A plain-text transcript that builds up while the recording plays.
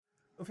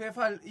Auf jeden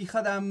Fall, ich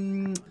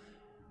habe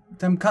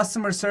dem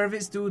Customer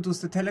Service Dude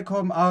aus der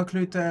Telekom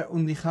angerufen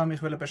und ich habe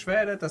mich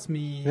beschweren, dass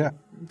mein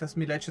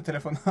letztes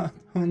Telefonat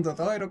 100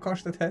 €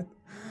 gekostet hat.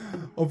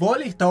 Obwohl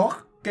ich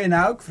doch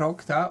genau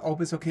gefragt habe, ob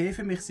es okay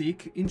für mich sei,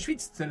 in die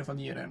Schweiz zu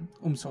telefonieren,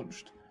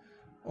 umsonst.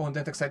 Und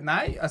er hat gesagt,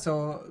 nein,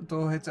 also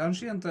da hat es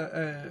anscheinend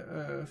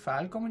eine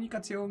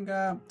Fehlkommunikation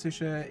gegeben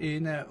zwischen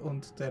ihnen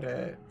und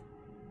der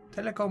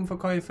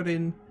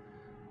Telekom-Verkäuferin.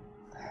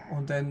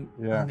 Und dann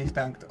habe ich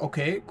gedacht,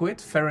 okay,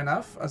 gut, fair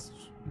enough. Also,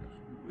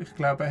 ich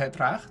glaube, er hat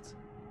recht.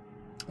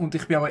 Und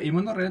ich bin aber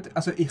immer noch recht.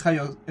 Also ich habe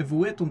ja eine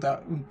Wut und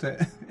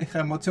ich habe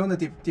Emotionen,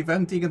 die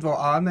wollen irgendwo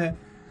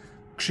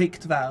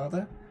geschickt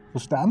werden.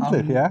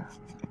 Verständlich, ja?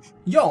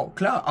 Ja,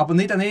 klar, aber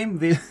nicht an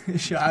ihm, weil es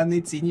ist ja auch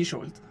nicht seine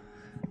Schuld.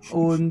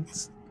 Und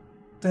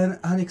dann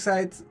habe ich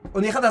gesagt,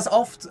 und ich habe das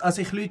oft,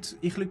 also ich lüte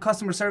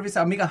Customer Service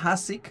auch mega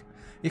hässig.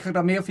 Ich habe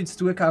da mega viel zu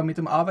tun gehabt mit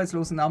dem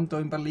Arbeitslosenamt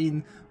hier in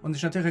Berlin. Und es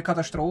ist natürlich eine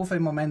Katastrophe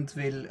im Moment,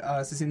 weil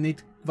sie sind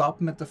nicht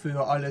gewappnet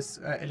dafür, alles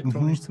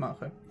elektronisch zu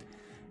machen.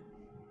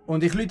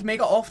 Und ich lüte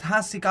mega oft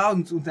hässig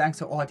an und denke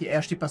so, oh, die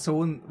erste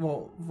Person,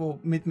 die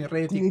mit mir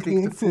redet, die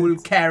kriegt eine Full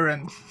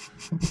Karen.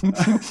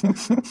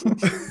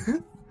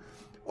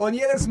 Und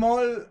jedes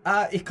Mal,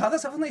 ich kann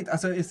das einfach nicht.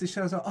 Also es ist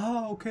ja so,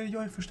 okay,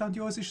 ja, ich verstand,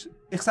 ja, es ist,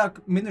 ich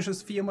sage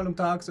mindestens 4-mal am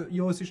Tag so,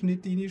 ja, es ist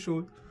nicht deine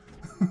Schuld.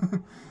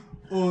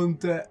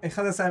 Und ich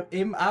habe das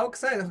eben auch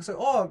gesagt. Ich habe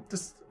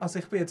gesagt, also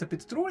ich bin jetzt ein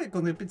bisschen traurig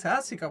und ein bisschen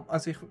hässig.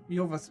 Also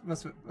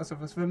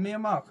was wollen wir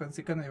machen?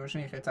 Sie können ja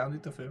wahrscheinlich jetzt auch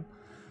nicht dafür.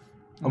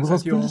 Und aber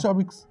das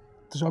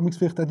ist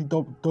vielleicht auch die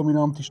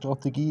dominante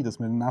Strategie, dass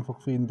man dann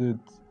einfach findet,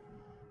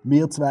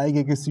 wir zwei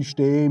gegen das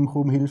System,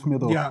 komm, hilf mir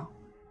doch.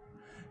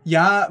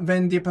 Ja,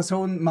 wenn die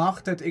Person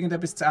Macht hat,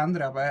 irgendetwas zu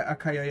ändern, aber er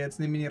kann ja jetzt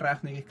nicht meine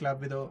Rechnung, ich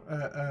glaube,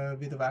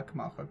 wieder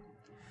wegmachen.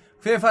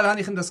 Auf jeden Fall habe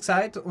ich ihm das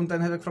gesagt und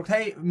dann hat er gefragt,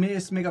 hey, mir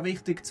ist mega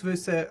wichtig zu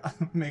wissen,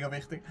 mega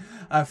wichtig,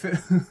 für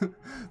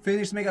ihn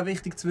ist es mega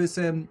wichtig zu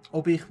wissen,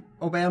 ob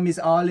er mein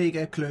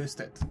Anliegen gelöst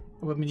hat,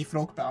 ob er meine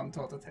Frage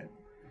beantwortet hat.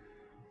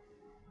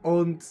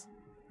 Und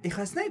ich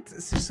weiß nicht,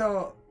 es ist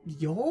so,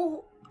 ja,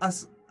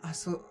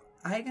 also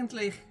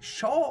eigentlich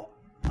schon,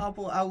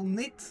 aber auch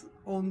nicht.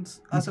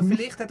 Und also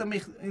vielleicht hat er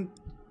mich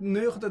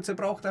näher dazu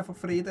gebracht, einfach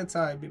Frieden zu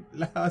sein.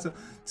 Also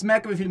zu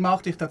merken, wie viel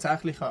Macht ich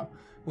tatsächlich habe.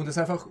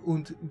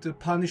 Und der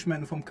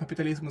Punishment vom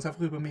Kapitalismus einfach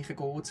über mich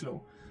gehen zu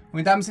lassen. Und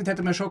in dem Sinne hat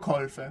er mir schon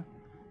geholfen,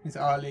 mein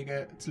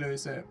Anliegen zu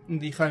lösen.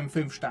 Und ich habe ihm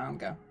 5 Sterne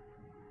gegeben.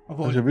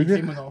 Obwohl ich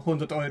immer noch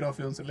 100 €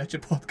 für unseren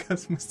letzten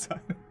Podcast muss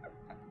zahlen.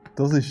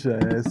 Das ist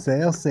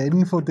sehr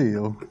zen von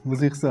dir,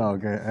 muss ich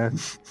sagen.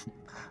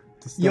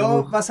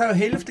 Was auch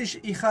hilft, ist,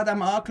 ich habe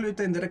dem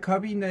angerufen in der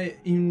Kabine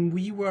im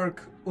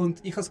WeWork und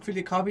ich habe das Gefühl,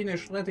 die Kabine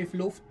ist relativ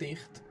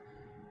luftdicht.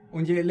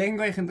 Und je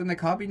länger ich in der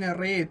Kabine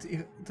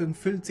rede, dann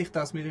füllt sich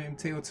das mit dem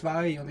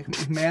CO2 und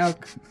ich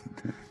merke,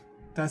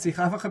 dass ich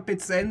einfach ein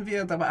bisschen zen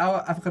wird, aber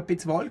auch einfach ein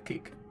bisschen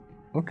wolkig.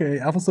 Okay,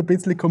 einfach so ein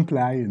bisschen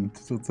compliant,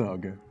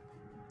 sozusagen.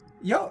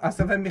 Ja,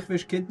 also wenn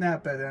mich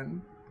kidnappen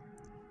dann...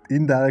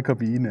 In dieser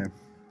Kabine.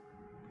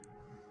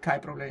 Kein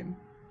Problem.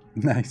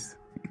 Nice.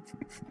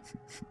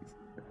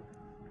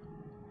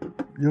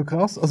 Ja,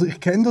 krass. Also ich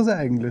kenne das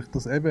eigentlich,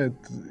 dass eben...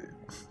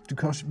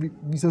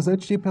 Wieso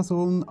sollst du die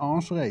Person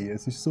anschreien?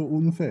 Es ist so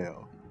unfair.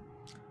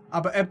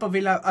 Aber jemand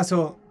will auch...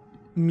 Also,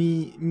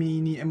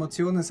 meine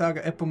Emotionen sagen,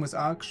 jemand muss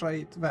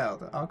angeschreit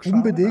werden.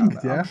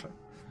 Unbedingt, ja.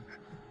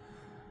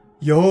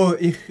 Ja,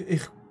 ich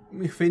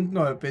finde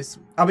noch etwas.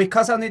 Aber ich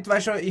kann es auch nicht,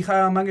 weißt du, ich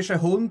habe manchmal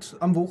einen Hund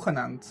am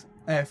Wochenende,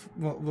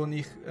 wo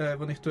ich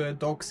durch einen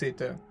Dog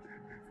sitze,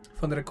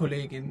 von einer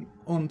Kollegin.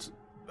 Und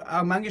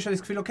auch manchmal habe ich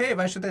das Gefühl, okay,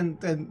 weißt du, dann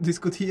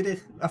diskutiere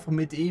ich einfach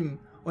mit ihm.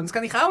 Und das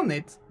kann ich auch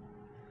nicht.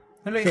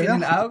 Dann schaue ich in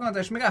den Augen und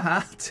er ist mega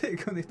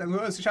herzig. Und ich denke,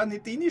 es ist auch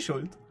nicht deine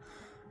Schuld.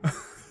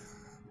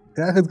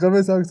 Ja, ich hätte gerade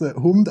mal sagen, so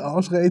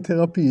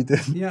Hund-Anschreitherapie,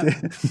 das klingt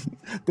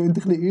ein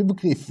bisschen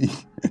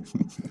übergriffig.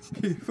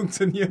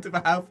 Funktioniert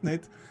überhaupt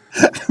nicht.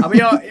 Aber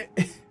ja,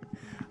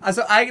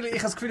 also eigentlich, ich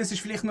habe das Gefühl, es ist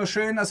vielleicht noch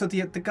schön, also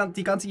der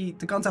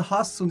ganze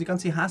Hass und die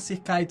ganze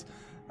Hässigkeit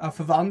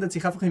verwandelt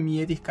sich einfach in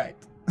Miedigkeit.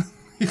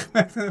 Ich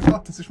merke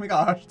einfach, das ist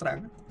mega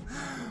anstrengend.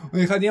 Und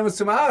ich habe niemanden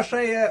zum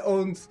Anschreien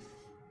und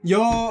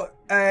ja,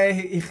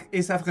 ich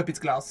esse einfach ein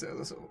bisschen Glas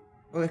oder so.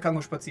 Oder ich kann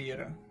noch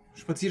spazieren.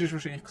 Spazieren ist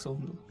wahrscheinlich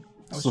gesund.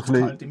 Aber es ist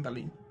kalt in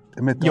Berlin.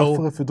 Eine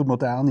Metapher für den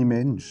modernen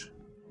Mensch.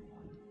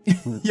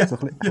 Ja, so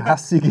ein bisschen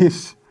hässig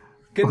ist.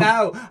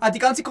 Genau. Die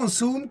ganze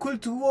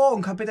Konsumkultur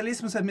und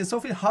Kapitalismus hat mir so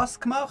viel Hass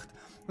gemacht.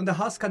 Und der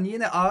Hass kann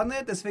jeder ahnen.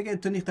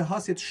 Deswegen tue ich den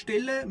Hass jetzt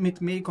stillen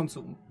mit mehr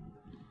Konsum.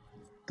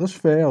 Das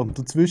ist fair. Und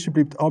dazwischen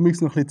bleibt amigs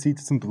noch ein bisschen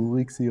Zeit zum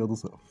traurig sein oder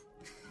so.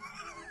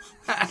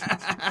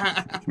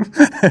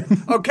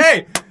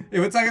 Okay, ich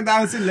würde sagen,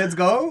 damit sind let's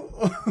go.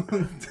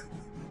 Und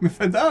wir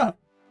fangen an.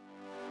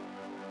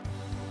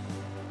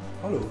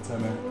 Hallo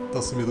zusammen,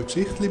 das sind wieder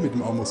Geschichten mit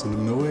dem Amos und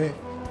dem Noe.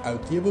 Auch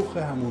diese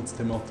Woche haben wir uns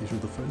thematisch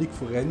wieder völlig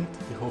verrennt.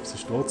 Ich hoffe, es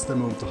ist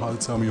trotzdem eine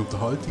unterhaltsame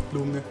Unterhaltung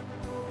gelungen.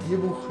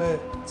 Diese Woche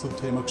zum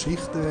Thema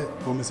Geschichten,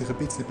 wo man sich ein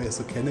bisschen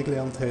besser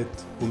kennengelernt hat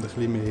und ein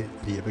bisschen mehr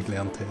lieben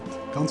gelernt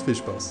hat. Ganz viel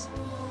Spaß!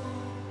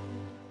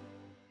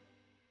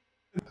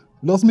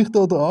 Lass mich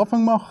hier den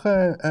Anfang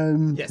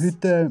machen. Yes.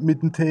 Heute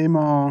mit dem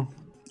Thema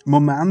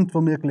Moment,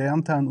 wo wir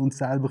gelernt haben, uns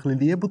selber ein bisschen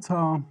lieber zu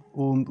haben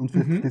und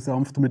vielleicht ein bisschen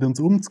sanfter mit uns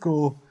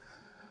umzugehen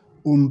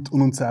und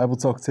uns selber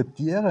zu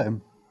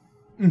akzeptieren.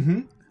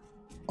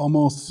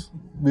 Amos,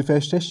 wie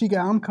fest hast du dich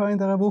gern in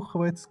dieser Woche,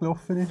 die jetzt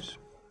gelaufen ist?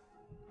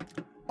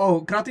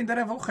 Oh, gerade in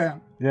dieser Woche?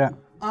 Ja.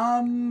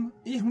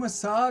 Ich muss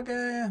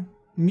sagen,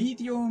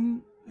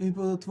 Medium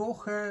über die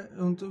Woche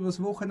und über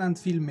das Wochenende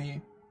viel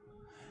mehr.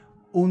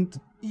 Und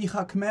ich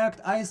habe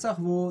gemerkt, eine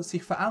Sache, die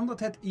sich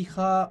verändert hat, ich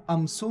habe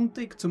am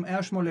Sonntag zum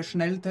ersten Mal einen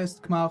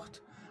Schnelltest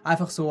gemacht.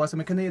 Einfach so, also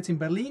wir können jetzt in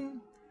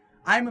Berlin,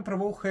 einmal pro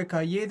Woche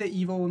kann jeder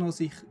Einwohner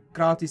sich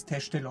gratis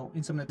testen lassen,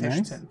 in so einem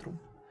Testzentrum.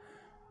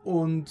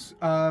 Und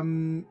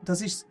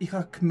das ist, ich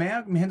habe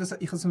gemerkt, ich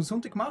habe es am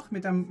Sonntag gemacht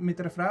mit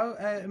einer Frau,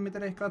 mit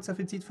der ich gerade sehr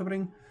viel Zeit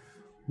verbringe.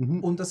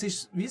 Und das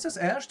ist wie das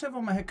Erste,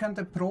 was man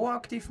könnte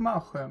proaktiv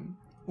machen.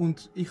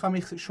 Und ich habe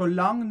mich schon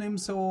lange nicht mehr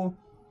so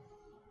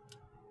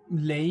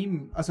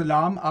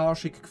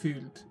lahmarschig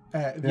gefühlt,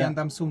 wie an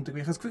diesem Sonntag.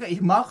 Ich habe das Gefühl,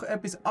 ich mache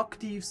etwas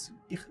Aktives,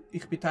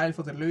 ich bin Teil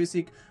von der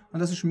Lösung und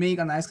das ist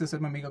mega nice, das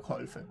hat mir mega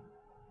geholfen.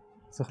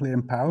 So ein bisschen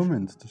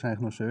Empowerment, das ist eigentlich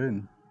noch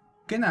schön.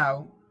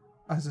 Genau.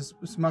 Also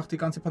es macht die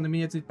ganze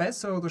Pandemie jetzt nicht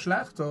besser oder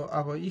schlechter,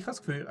 aber ich habe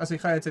das Gefühl, also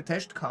ich habe jetzt eine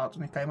Testkarte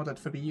und ich kann immer dort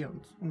vorbei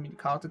und meine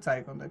Karte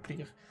zeigen und dann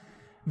kriege ich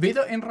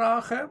wieder in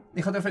Rache.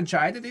 Ich habe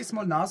entscheiden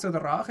diesmal Nase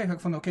oder Rache. Ich habe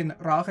gefunden, okay,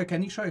 Rache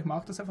kenne ich schon, ich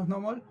mache das einfach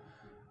nochmal.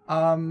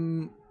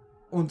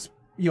 Und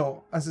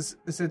ja, also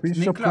es hat Bist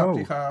nicht schon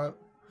geklappt. Pro?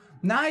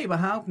 Nein,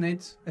 überhaupt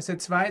nicht. Es hat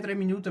 2-3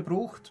 Minuten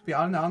gebraucht, bei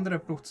allen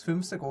anderen braucht es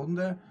 5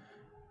 Sekunden.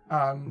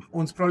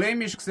 Und das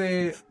Problem ist,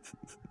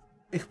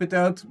 ich bin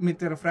dort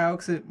mit einer Frau,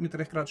 mit der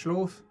ich gerade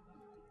schlafe.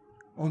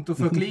 Und der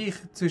Vergleich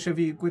zwischen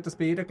wie gut das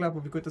bei ihr glaubt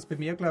und wie gut das bei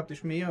mir glaubt,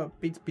 ist mir ein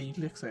bisschen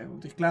peinlich gewesen.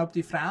 Und ich glaube,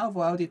 die Frau, die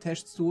auch die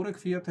Tests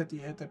durchgeführt hat,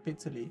 die hat ein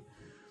bisschen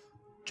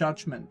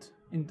Judgment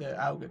in den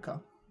Augen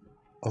gehabt.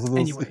 Also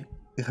Anyway.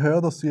 Ich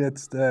höre, dass du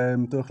jetzt durch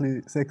ein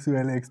bisschen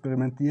sexuell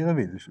experimentieren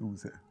willst.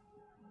 Raus.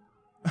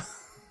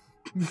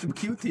 Mit dem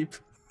Q-Tip.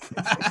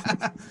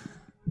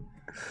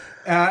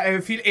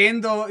 Viel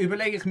eher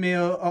überlege ich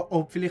mir,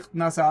 ob vielleicht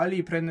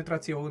nasale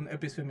Penetration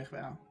etwas für mich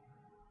wäre.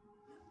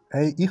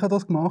 Hey, ich habe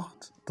das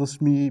gemacht. Das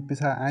war mein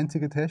bisher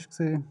einziger Test,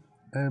 den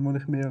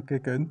ich mir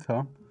gegönnt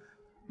habe.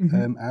 Auch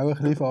ein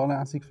bisschen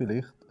fahrlässig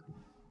vielleicht.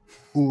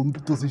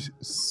 Und das ist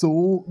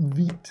so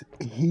weit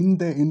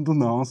hinten in der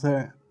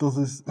Nase, dass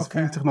es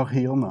fühlt sich nach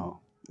Hirn an.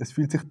 Es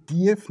fühlt sich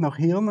tief nach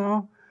Hirn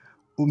an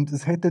und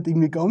es hat dort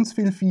irgendwie ganz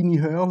viele feine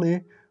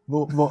Hörli,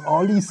 wo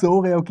alle so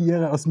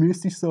reagieren, als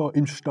müsste ich so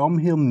im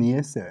Stammhirn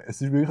niesen.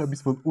 Es ist wirklich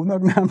etwas vom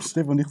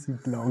Unangenehmsten, was ich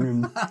seit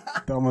langem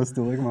damals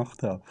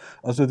durchgemacht habe.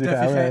 Also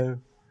natürlich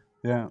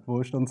auch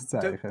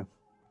Wohlstandszeichen.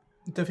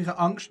 Darf ich eine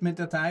Angst mit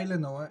dir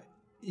teilen noch?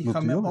 Ich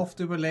habe mir oft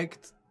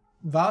überlegt,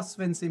 was,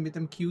 wenn sie mit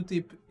dem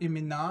Q-Tip in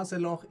mein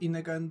Nasenloch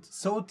reingehen,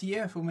 so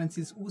tief, und wenn sie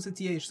es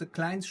rausziehen, ist ein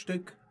kleines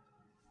Stück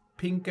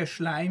pinker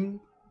Schleim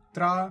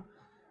dran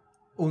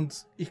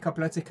und ich kann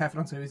plötzlich kein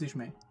Französisch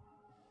mehr.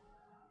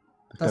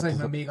 Das habe ich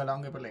mir mega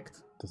lange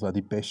überlegt. Das war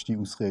die beste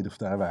Ausrede auf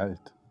der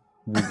Welt.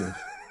 Wirklich.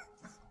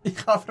 Ich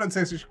kann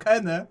Französisch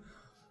können,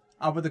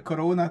 aber der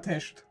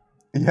Corona-Test.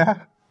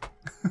 Ja.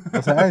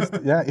 Das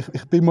heisst, ja,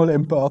 ich bin mal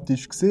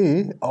empathisch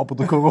gesehen, aber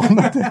der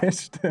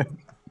Corona-Test.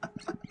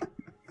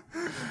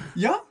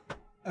 Ja,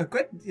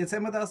 gut, jetzt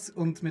haben wir das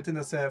und wir können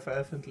das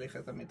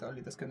veröffentlichen, damit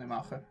alle das können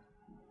machen.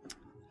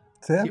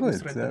 Sehr gut,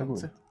 sehr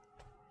gut.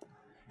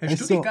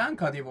 Hast du dich gern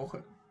gehabt diese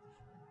Woche?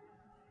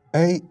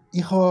 Hey,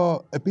 ich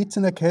hatte ein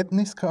bisschen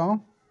Erkenntnis,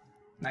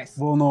 nice.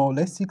 Die noch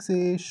lässig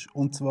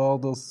war. Und zwar,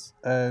 dass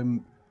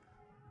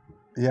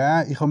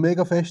ich habe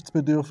mega fest das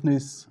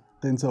Bedürfnis,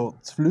 dann so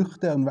zu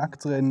flüchten und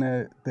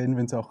wegzurennen, dann,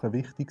 wenn Sachen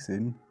wichtig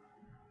sind.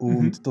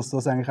 Und dass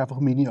das eigentlich einfach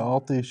meine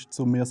Art ist,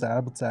 um mir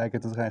selber zu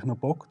zeigen, dass ich eigentlich noch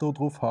Bock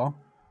darauf habe.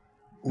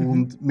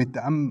 Und mit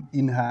dem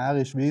einher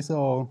ist wie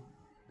so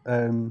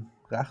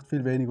recht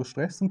viel weniger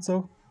Stress und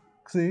so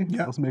gewesen,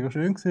 was mega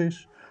schön war.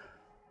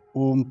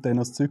 Und dann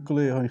als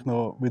Zückerli habe ich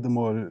noch wieder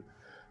mal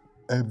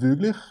ein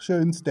wirklich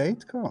schönes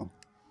Date gehabt.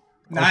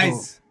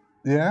 Nice!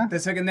 Also, yeah.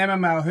 Deswegen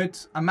nehmen wir auch heute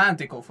am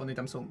Montag auf und nicht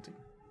am Sonntag.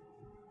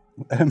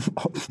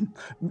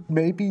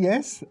 Maybe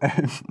yes.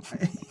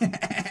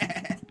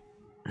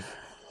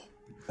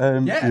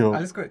 Ja,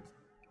 alles gut.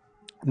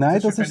 Nein,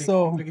 das war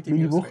so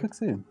meine Woche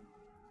gewesen.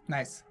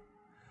 Nice.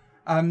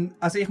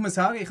 Also ich muss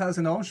sagen, ich habe es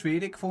enorm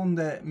schwierig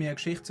gefunden, mir eine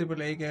Geschichte zu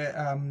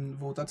überlegen,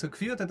 die dazu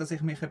geführt hat, dass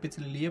ich mich ein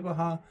bisschen lieber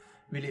habe.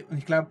 Und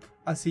ich glaube,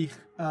 als ich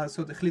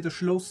so ein bisschen den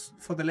Schluss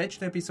von der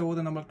letzten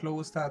Episode nochmal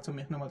gelesen habe, um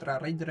mich nochmal daran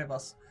zu erinnern,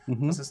 was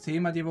das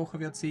Thema diese Woche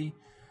wird sein,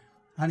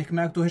 habe ich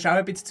gemerkt, du hast auch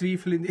ein bisschen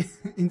Zweifel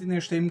in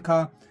deiner Stimme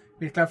gehabt.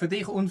 Weil ich glaube, für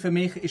dich und für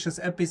mich ist es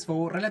etwas,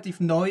 was relativ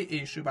neu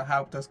ist,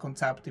 überhaupt das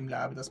Konzept im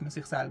Leben, dass man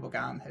sich selber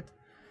gern hat.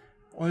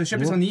 Und das ist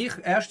etwas, was ich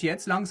erst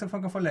jetzt langsam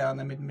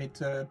lernen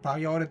mit ein paar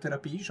Jahren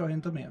Therapie schon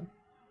hinter mir.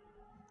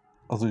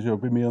 Also ist ja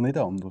bei mir nicht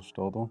anders,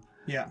 oder?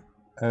 Ja.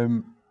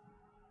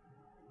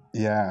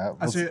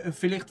 Also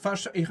vielleicht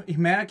fast, ich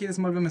merke jedes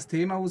Mal, wenn wir das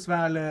Thema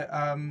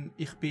auswählen,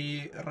 ich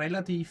bin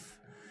relativ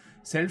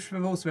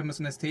selbstbewusst, wenn wir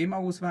so ein Thema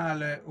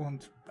auswählen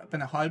und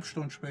eine halbe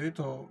Stunde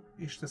später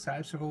ist das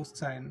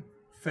Selbstbewusstsein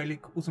völlig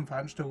aus dem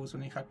Fenster aus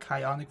und ich habe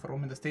keine Ahnung,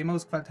 warum wir das Thema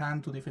ausgewählt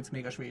haben und ich finde es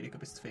mega schwierig,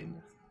 etwas zu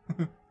finden.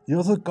 Ja,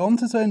 also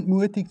ganz so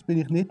entmutigt bin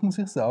ich nicht, muss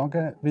ich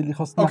sagen, weil ich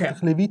es Okay. ein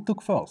bisschen weiter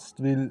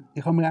gefasst, weil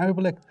ich habe mir auch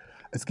überlegt,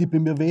 es gibt bei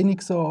mir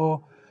wenig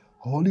so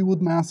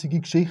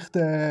Hollywood-mäßige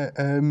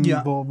Geschichten,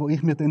 Ja. wo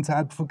ich mir dann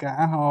selbst vergeben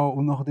habe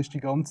und nachher ist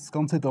das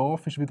ganze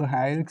Dorf ist wieder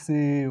heil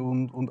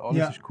gewesen und alles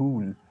Ja. ist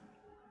cool.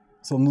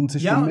 Sondern es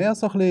ist Ja. dann mehr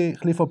so ein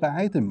bisschen von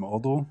beidem,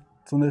 oder?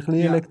 So eine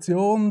kleine Ja.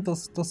 Lektion,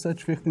 das solltest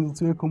du vielleicht in der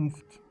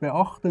Zukunft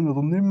beachten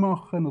oder nicht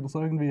machen oder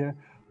so irgendwie.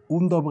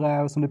 Und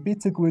aber auch so ein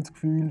bisschen gutes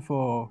Gefühl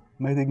von,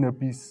 man hat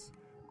irgendetwas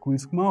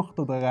Cooles gemacht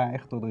oder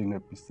erreicht oder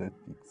irgendetwas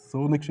Sättiges.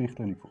 So eine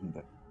Geschichte habe ich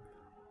gefunden.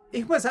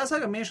 Ich muss auch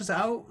sagen, mir ist es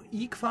auch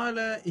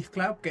eingefallen, ich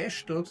glaube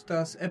gestern,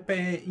 dass etwa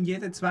in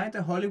jedem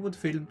zweiten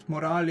Hollywood-Film die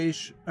Moral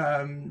ist,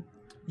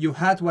 you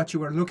had what you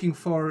were looking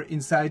for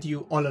inside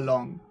you all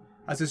along.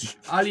 Also es ist,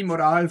 alle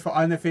Moral von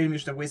allen Filmen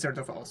ist der Wizard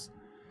of Oz.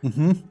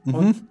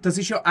 Und das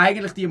ist ja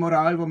eigentlich die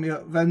Moral, die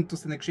wir wollen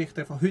aus den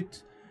Geschichten von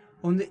heute.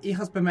 Und ich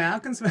habe es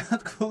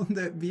bemerkenswert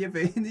gefunden, wie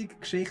wenig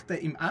Geschichten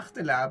im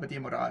echten Leben die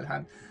Moral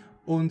haben.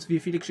 Und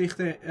wie viele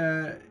Geschichten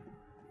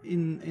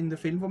in den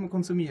Filmen, die wir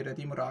konsumieren,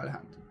 die Moral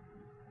haben.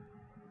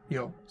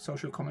 Ja,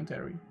 Social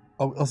Commentary.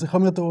 Also ich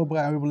habe mir da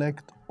aber auch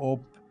überlegt,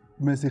 ob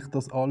man sich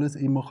das alles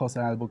immer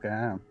selber geben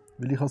kann.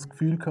 Weil ich habe das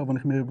Gefühl hatte, als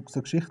ich mir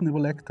so Geschichten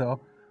überlegt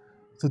habe,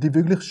 so die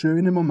wirklich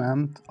schönen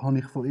Momente habe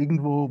ich von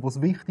irgendwo,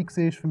 was wichtig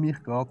ist für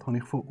mich gerade, habe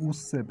ich von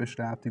außen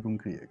Bestätigung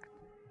gekriegt.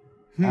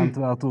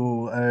 Entweder,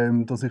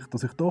 dass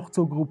ich doch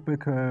zur Gruppe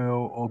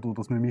gehöre, oder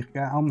dass man mich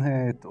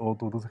gerne hat,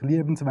 oder dass ich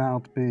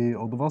liebenswert bin,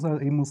 oder was auch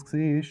immer es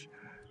war.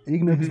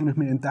 Irgendetwas, was ich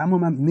mir in dem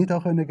Moment nicht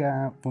geben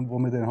konnte, wo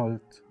mir dann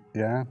halt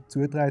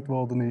zugetragen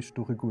worden ist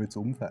durch ein gutes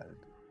Umfeld.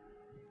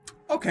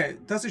 Okay,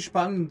 das ist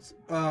spannend.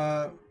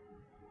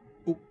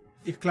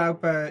 Ich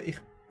glaube,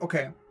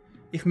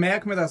 ich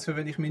merke mir das,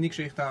 wenn ich meine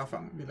Geschichte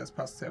anfange, weil das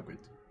passt sehr gut.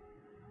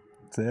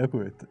 Sehr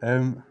gut.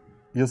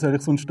 Ja, soll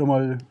ich sonst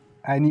mal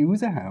eine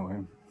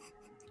raushauen?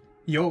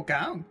 Ja,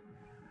 gern.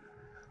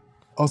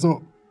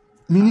 Also,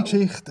 meine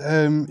Geschichte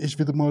ist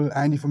wieder mal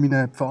eine von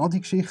meinen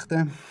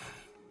Pfadi-Geschichten,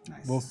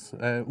 Nice. was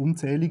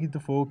unzählige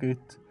davon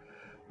gibt.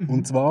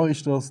 Und zwar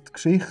ist das die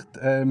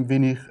Geschichte,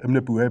 wie ich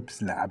einem Bub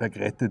das Leben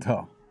gerettet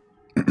habe.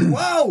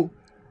 Wow!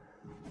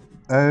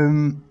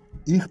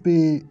 Ich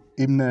bin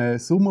in einem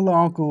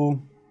Sommerlager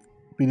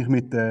bin ich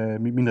mit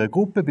meiner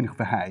Gruppe auf einem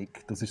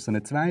Hike. Das ist so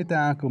eine 2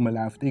 Tage und man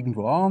läuft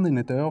irgendwo an, in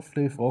ein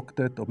Dörfli, fragt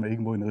dort, ob man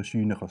irgendwo in einer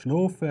Scheune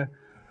schlafen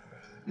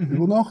kann.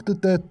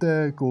 Übernachtet dort,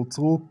 geht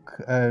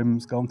zurück.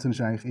 Das Ganze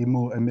ist eigentlich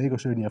immer eine mega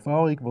schöne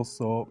Erfahrung, was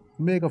so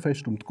mega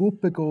fest um die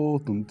Gruppe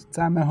geht und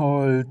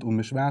Zusammenhalt und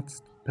man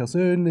schwätzt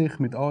persönlich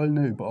mit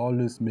allen über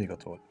alles, mega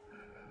toll.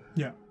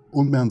 Ja.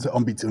 Und wir haben so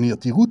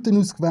ambitionierte Routen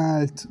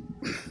ausgewählt,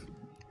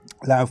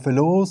 laufen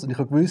los und ich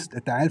habe gewusst,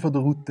 ein Teil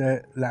der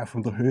Route läuft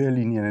von der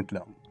Höhenlinie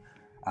entlang.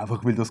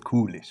 Einfach weil das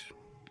cool ist.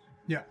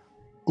 Ja.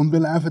 Und wir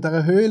laufen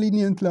dieser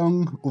Höhenlinie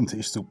entlang und es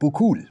ist super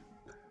cool.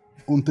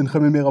 Und dann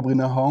kommen wir aber in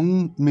einen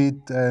Hang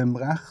mit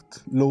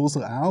recht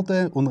loser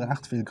Erde und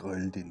recht viel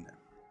Geröll drin.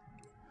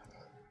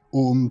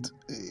 Und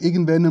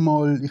irgendwann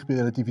einmal, ich war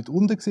relativ weit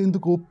unten in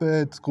der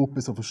Gruppe, die Gruppe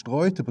so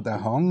verstreut über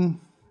den Hang.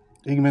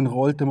 Irgendwann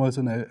rollte mal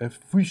so ein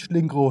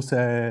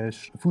fußgrosser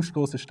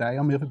Stein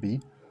an mir vorbei.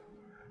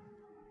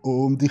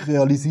 Und ich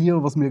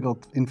realisiere, was wir gerade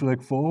in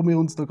Frage vor mir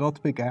uns da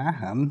gerade begeben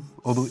haben.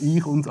 Oder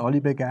ich uns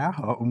alle begeben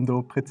habe, um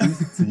da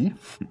präzise zu sein.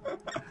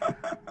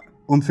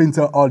 Und finde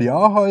so, alle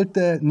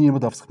anhalten,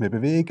 niemand darf sich mehr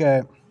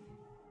bewegen.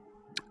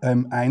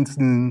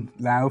 Einzeln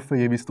laufen,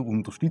 jeweils der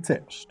Unterste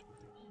zuerst.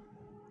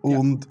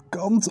 Und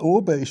ganz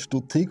oben war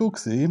der Tigo.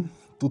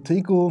 Der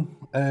Tigo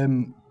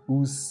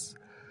aus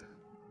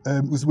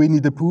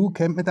Winnie the Pooh,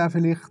 kennt man den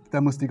vielleicht.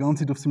 Der muss die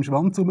ganze Zeit auf seinem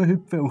Schwanz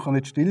rumhüpfen und kann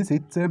nicht still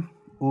sitzen.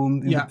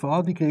 Und in der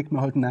Pfade kriegt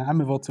man halt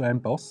Namen, die zu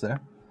einem passen.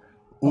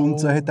 Und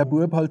so hat der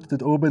Bub halt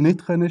dort oben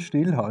nicht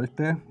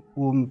stillhalten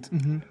und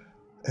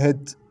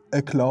hat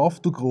einen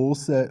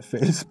klafftergrossen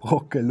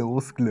Felsbrocken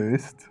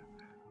losgelöst,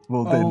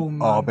 der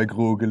dann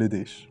runtergerugelt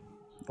ist.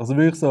 Also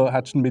wirklich so,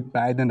 hättest du ihn mit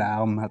beiden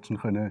Armen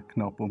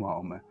knapp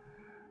umarmen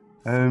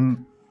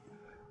können.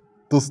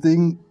 Das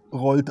Ding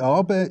rollt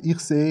runter. Ich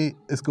sehe,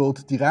 es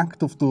geht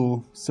direkt auf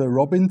den Sir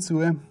Robin zu.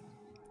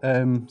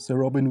 Sir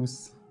Robin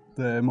aus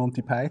der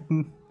Monty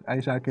Python. Er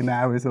ist auch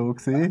genau so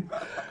gesehen.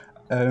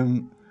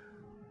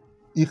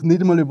 Ich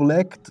nicht einmal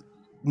überlegt,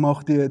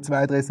 mache die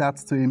 2-3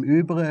 Sätze zu ihm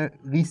über,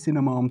 reiss ihn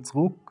am Arm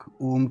zurück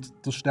und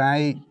der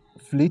Stein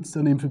flitzt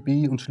an ihm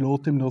vorbei und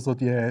schlägt ihm noch so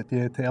die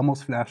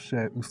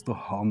Thermosflasche aus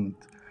der Hand.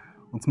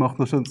 Und es macht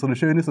noch schon so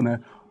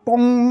eine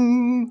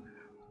Bong!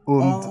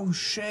 Und oh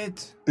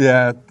shit!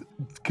 Ja, die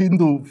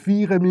Kinder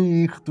feiern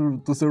mich,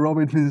 der Sir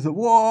Robin findet so,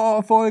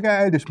 wow, voll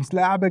geil, du hast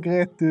mein Leben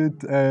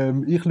gerettet.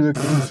 Ich schaue,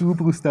 dass wir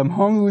sauber aus dem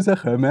Hang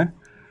rauskommen.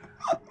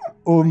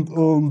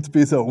 Und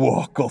bin so,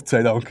 wow, Gott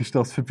sei Dank ist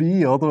das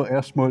vorbei, oder?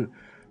 Erstmal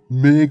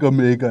mega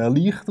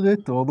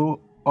erleichtert, oder?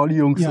 Alle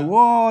Jungs so,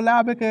 wow,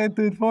 Leben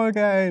gerettet, voll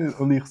geil.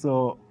 Und ich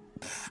so,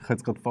 Ich hätte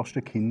jetzt gerade fast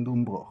ein Kind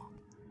umgebracht.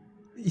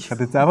 Ich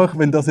hätte jetzt einfach,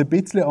 wenn das ein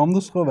bisschen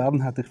anders wäre,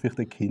 dann hätte ich vielleicht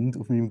ein Kind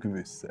auf meinem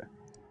Gewissen.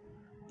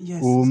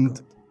 Jesus Und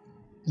Gott.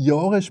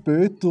 Jahre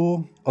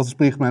später, also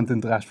sprich, wir haben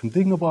den Rest vom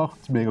Ding gebracht,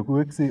 das war mega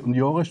gut gewesen, und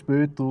Jahre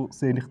später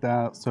sehe ich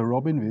den Sir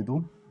Robin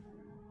wieder.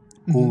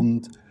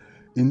 Und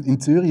in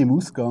Zürich im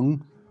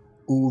Ausgang.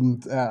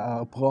 Und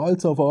er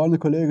prahlt so von allen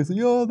Kollegen so,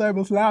 ja, der hat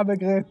mir das Leben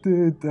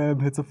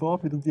gerettet, hat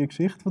sofort wieder die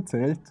Geschichte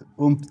erzählt.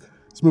 Und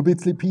es war mir ein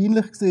bisschen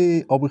peinlich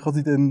gewesen, aber ich habe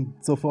sie dann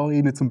sofort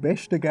ihnen zum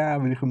Besten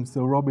gegeben, weil ich ihm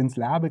so Robins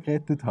Leben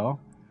gerettet habe.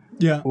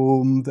 Ja.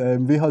 Und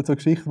wie halt so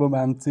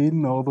Geschichtenmomente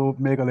sind, oder,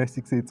 mega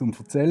lässig gewesen zum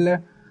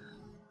Erzählen.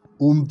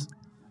 Und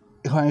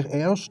ich habe eigentlich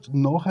erst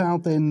nachher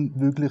dann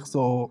wirklich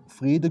so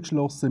Frieden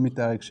geschlossen mit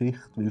dieser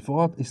Geschichte, weil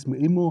vorher ist es mir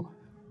immer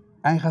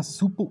eigentlich auch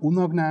super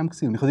unangenehm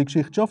gewesen. Und ich habe die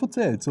Geschichte schon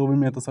erzählt, so wie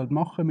wir das halt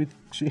machen mit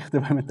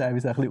Geschichten, wenn wir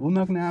teilweise ein bisschen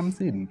unangenehm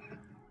sind.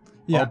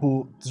 Ja.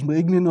 Aber das war mir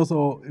irgendwie noch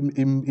so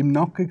im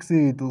Nacken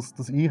gewesen,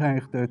 dass ich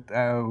eigentlich dort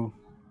auch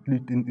die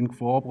Leute in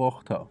Gefahr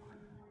gebracht habe.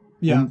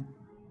 Ja. Und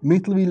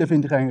mittlerweile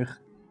finde ich eigentlich,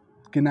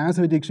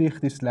 genauso wie die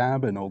Geschichte ist das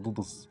Leben, oder?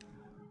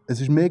 Es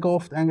ist mega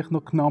oft eigentlich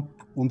noch knapp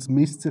und es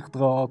misst sich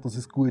daran, dass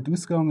es gut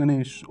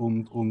ausgegangen ist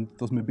und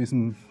dass man bis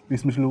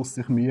zum Schluss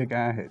sich Mühe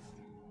gegeben hat.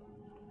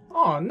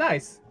 Oh,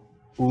 nice.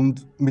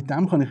 Und mit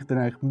dem kann ich dann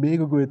eigentlich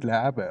mega gut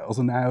leben.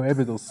 Also auch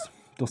eben, dass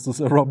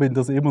das Robin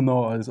das immer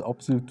noch als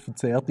absolut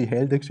verzerrte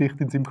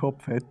Heldengeschichte in seinem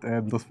Kopf hat,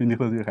 das finde ich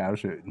natürlich auch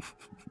schön.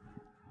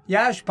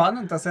 Ja,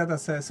 spannend, dass er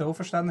das so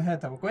verstanden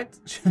hat. Aber gut,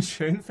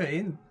 schön für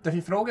ihn. Darf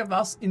ich fragen,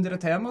 was in der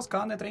Thermos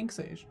gar nicht drin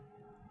war?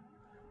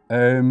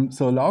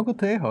 So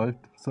Lagertee halt.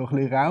 So ein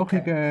bisschen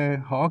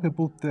rauchigen,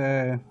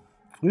 Hagebutten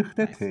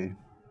Früchtetee.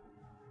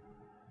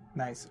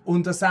 Nice.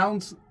 Und der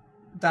Sound,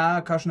 da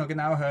kannst du noch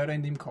genau hören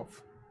in deinem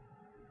Kopf.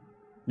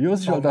 Ja,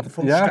 es ist halt einfach,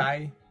 Vom ja,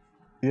 Stein.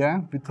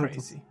 ja,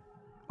 Crazy.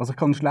 also ich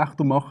kann es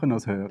schlechter machen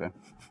als hören.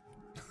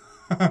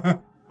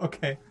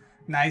 Okay.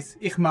 Nice.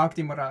 Ich mag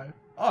die Moral.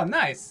 Oh,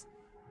 nice.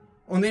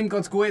 Und ihm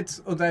geht's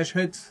gut und er ist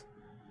heute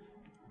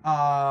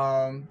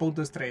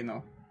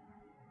Bundestrainer.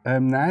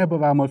 Nein,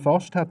 aber wer mal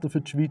fast hat er für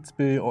die Schweiz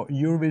bei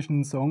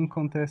Eurovision Song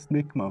Contest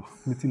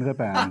mitgemacht mit seiner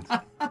Band.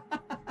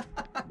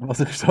 Was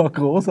ich schon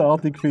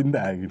großartig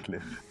finde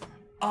eigentlich.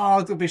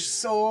 Ah, du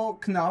bist so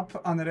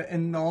knapp an einer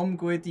enorm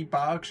guten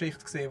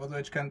Bargeschichte gesehen, die du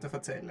jetzt erzählen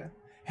könntest.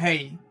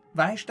 Hey,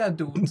 weißt du, der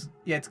Dude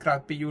jetzt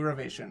gerade bei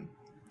Eurovision?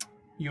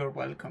 You're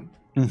welcome.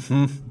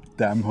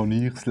 Dem habe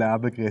ich das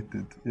Leben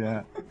gerettet.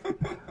 Ja.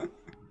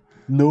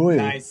 Neu,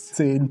 Nice.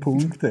 10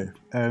 Punkte.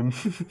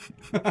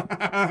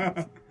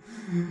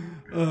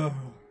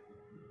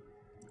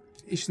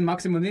 Ist das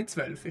Maximum nicht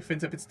 12? Ich finde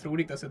es ein bisschen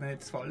traurig, dass du dir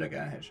nicht das Volle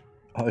gegeben hast.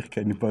 Ich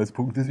kenne das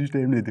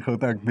Punktesystem nicht. Ich habe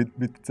gedacht,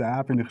 mit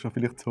 10 bin ich schon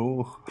vielleicht zu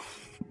hoch.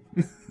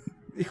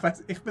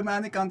 Ich bin mir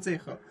auch nicht ganz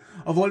sicher.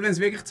 Obwohl, wenn es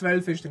wirklich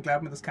 12 ist, dann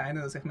glaubt mir das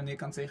keiner, dass ich mir nicht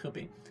ganz sicher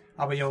bin.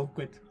 Aber ja,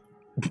 gut.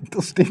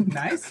 Das stimmt.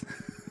 Nice.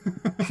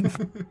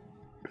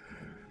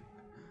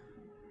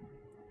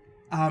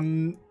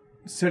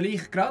 Soll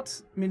ich gerade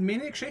mit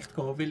meiner Geschichte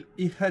gehen? Weil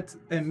ich hätte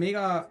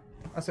mega...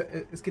 Also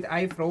es gibt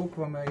eine Frage,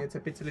 die mir jetzt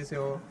ein bisschen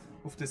so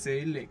auf der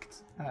Seele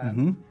liegt.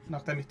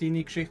 Nachdem ich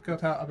deine Geschichte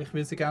gehört habe, aber ich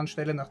will sie gerne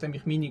stellen, nachdem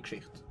ich meine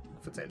Geschichte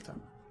erzählt habe.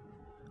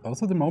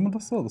 Also, dann machen wir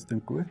das so. Das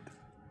klingt gut.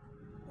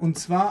 Und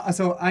zwar,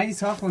 also eine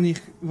Sache,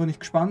 wo ich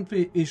gespannt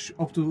bin, ist,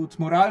 ob du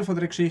die Moral von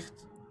der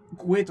Geschichte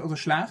gut oder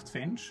schlecht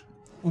findest.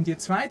 Und die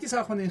zweite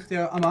Sache, die ich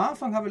dir am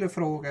Anfang habe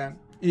fragen,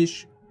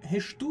 ist,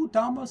 hast du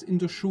damals in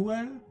der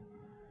Schule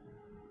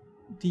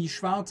die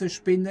schwarze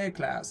Spinne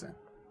gelesen?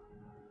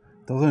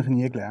 Das habe ich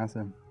nie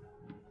gelesen.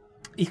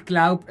 Ich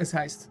glaube, es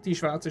heißt die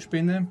schwarze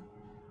Spinne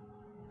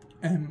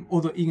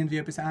oder irgendwie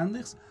etwas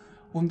Ähnliches.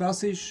 Und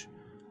das ist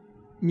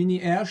meine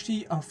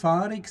erste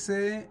Erfahrung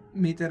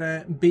mit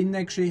einer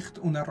Binnengeschichte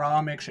und einer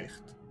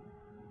Rahmengeschichte.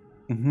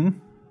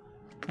 Und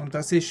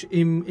das ist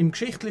im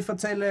Geschichtli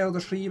erzählen oder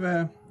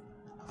schreiben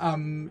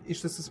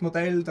ist das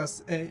Modell,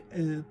 dass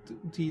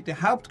die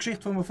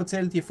Hauptgeschichte, die man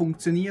erzählt, die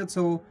funktioniert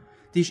so,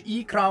 die ist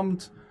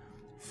eingerahmt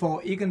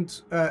von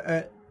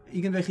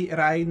irgendwelche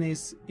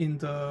Ereignisse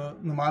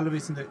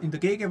normalerweise in der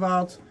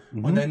Gegenwart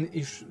und dann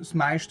ist das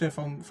meiste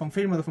vom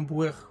Film oder vom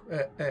Buch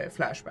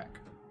Flashback.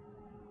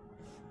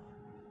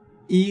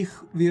 Ich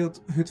werde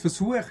heute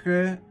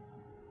versuchen,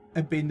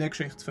 eine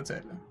Binnengeschichte zu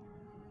erzählen.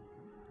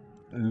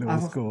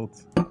 Los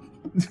geht's.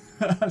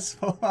 Als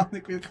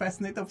Vorwarnung, weil ich weiß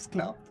nicht, ob es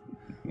klappt.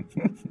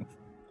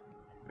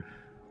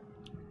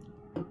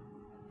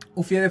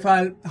 Auf jeden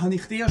Fall habe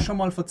ich dir schon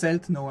mal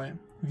erzählt, Noe,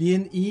 wie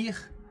ich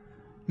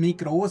meinen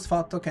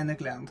Großvater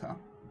kennengelernt habe.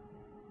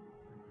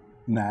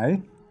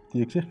 Nein,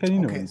 die Geschichte kenne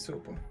ich noch Okay, nicht.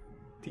 super.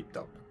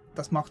 Tipptopp.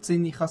 Das macht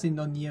Sinn, ich habe sie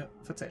noch nie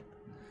erzählt.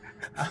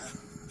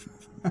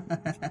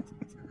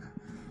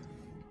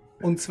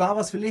 Und zwar,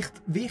 was vielleicht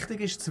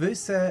wichtig ist zu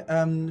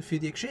wissen für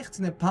die Geschichte,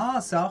 sind ein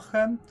paar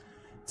Sachen.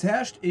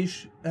 Zuerst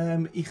ist,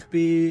 ich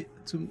bin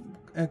zum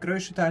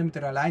grössten Teil mit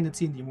einer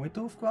alleinerziehenden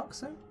Mutter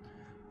aufgewachsen.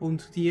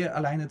 Und die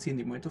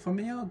alleinerziehende Mutter von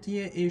mir,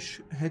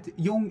 hat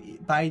jung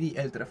beide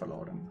Eltern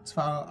verloren.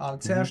 Zwar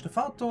als zuerst der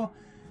Vater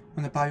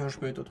und ein paar Jahre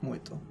später die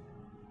Mutter.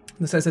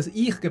 Das heisst, dass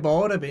ich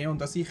geboren bin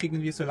und dass ich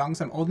irgendwie so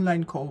langsam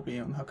online gekommen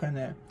bin und habe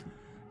keine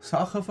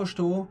Sachen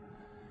verstehen,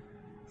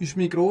 ist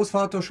mein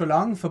Großvater schon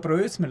lange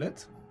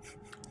verbröselt.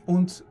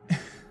 Und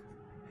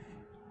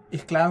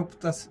ich glaube,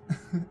 dass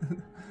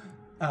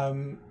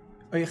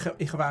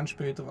ich erwähne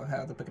später,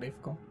 woher der Begriff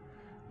kommt.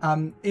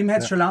 Ihm hat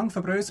es schon lange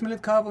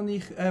verbröselt gehabt,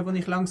 als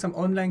ich langsam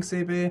online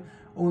gesehen bin.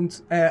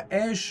 Und er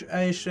ist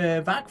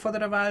weg von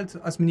der Welt,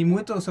 als meine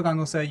Mutter sogar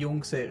noch sehr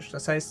jung war.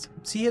 Das heisst,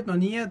 sie hat noch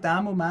nie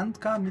den Moment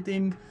gehabt mit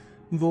ihm,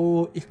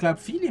 wo ich glaube,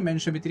 viele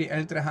Menschen mit ihren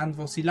Eltern haben,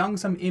 wo sie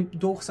langsam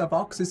durchs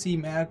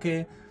Erwachsensein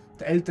merken,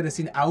 die Eltern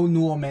sind auch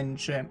nur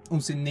Menschen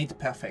und sind nicht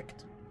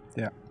perfekt.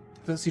 Ja.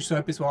 Das ist so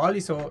etwas, wo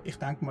alle so, ich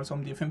denke mal so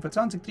um die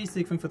 25,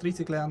 30,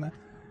 35 lernen.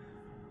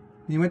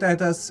 Meine Mutter hat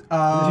das...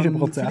 das ist ein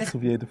Prozess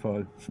auf jeden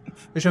Fall.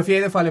 Das ist auf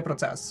jeden Fall ein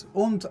Prozess.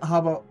 Und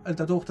aber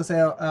dadurch, dass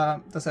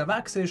er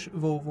weg ist,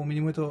 wo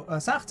meine Mutter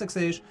 16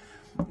 war,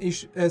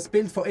 ist das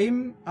Bild von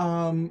ihm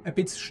ein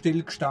bisschen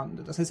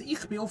stillgestanden. Das heisst,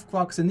 ich bin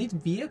aufgewachsen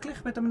nicht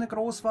wirklich mit einem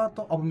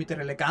Großvater, aber mit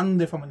einer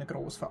Legende von einem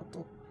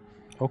Großvater.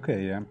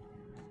 Okay, ja.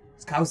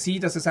 Es kann auch sein,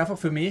 dass es einfach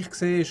für mich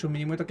war und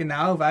meine Mutter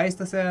genau weiss,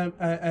 dass er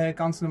ein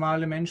ganz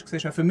normaler Mensch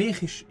war. Auch für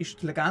mich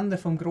ist die Legende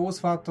vom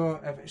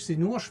Großvater, es sind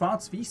nur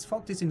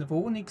schwarz-weiß-Fotos in der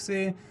Wohnung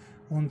gesehen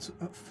und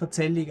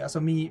Erzählungen.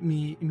 Also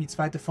mein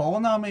zweiter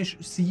Vorname ist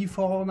sein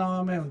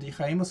Vorname und ich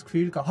habe immer das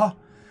Gefühl gehabt,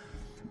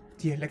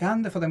 die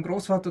Legende von dem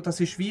Großvater, das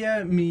ist wie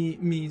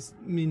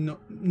mein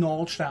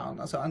Nordstern.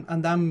 Also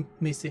an dem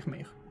messe ich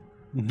mich.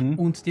 Mhm.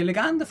 Und die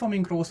Legende von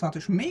meinem Großvater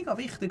ist mega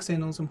wichtig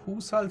in unserem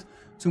Haushalt,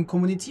 zum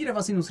kommunizieren,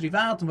 was sind unsere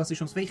Werte und was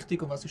ist uns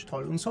wichtig und was ist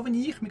toll. Und so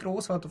wie ich meinen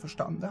Großvater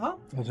verstanden habe,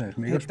 das ist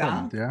mega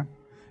spannend, ja.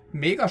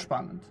 Mega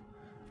spannend.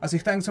 Also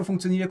ich denke, so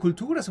funktionieren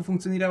Kulturen, so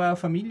funktionieren auch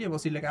Familien, wo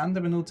sie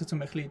Legenden benutzen,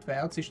 um ein bisschen das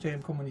Wertsystem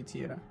zu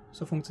kommunizieren.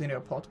 So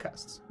funktionieren auch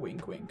Podcasts.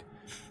 Wink, wink.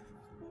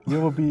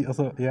 Ja, wobei,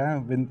 also,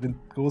 ja, wenn die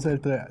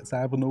Großeltern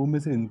selber noch rum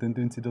sind, dann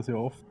tun sie das ja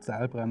oft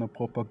selber auch noch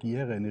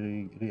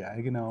propagieren, ihre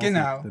eigenen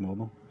Ansichten,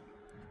 oder?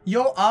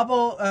 Ja,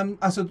 aber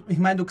also, ich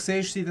meine, du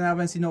siehst sie dann auch,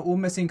 wenn sie noch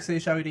sind,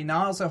 siehst du auch ihre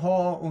Nase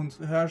haben und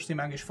hörst sie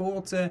manchmal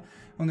furzen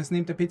und es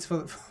nimmt ein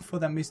bisschen von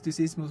dem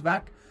Mystizismus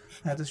weg.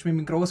 Das ist mit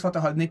meinem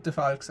Großvater halt nicht der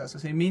Fall gewesen.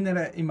 Also in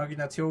meiner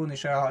Imagination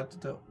ist er halt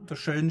der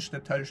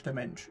schönste, tollste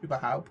Mensch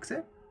überhaupt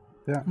gewesen.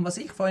 Ja. Und was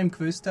ich von ihm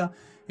gewusst habe,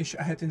 ist,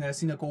 er hat in einer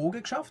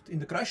Synagoge geschafft, in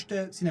der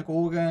grössten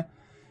Synagoge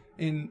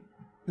in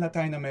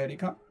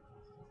Lateinamerika.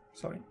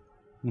 Sorry.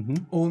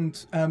 Mhm.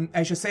 Und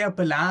er ist ein sehr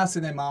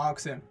belesener Mann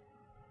gewesen.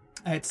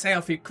 Er hat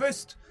sehr viel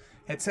gewusst,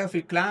 hat sehr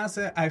viel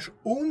gelesen, er ist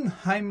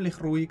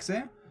unheimlich ruhig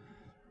gewesen,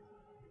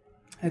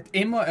 hat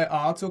immer einen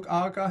Anzug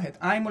angehabt,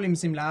 hat einmal in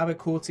seinem Leben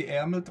kurze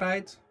Ärmel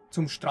getragen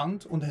zum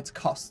Strand und hat es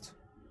gehasst.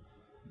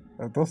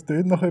 Das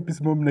tönt nach etwas,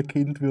 was man einem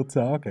Kind würde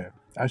sagen.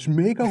 Er war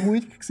mega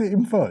ruhig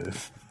im Fall.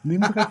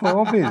 Nimm dir ein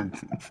Vorbild.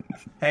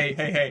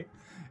 Hey.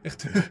 Ich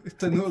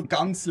tue nur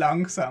ganz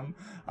langsam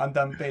an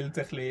diesem Bild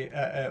ein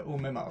bisschen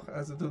rummachen.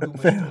 Also, du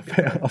musst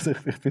also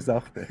ich bin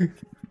sachte.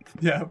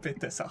 Ja,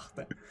 bitte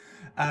sachte.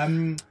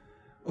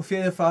 Auf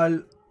jeden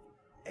Fall,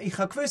 ich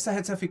habe gewusst, er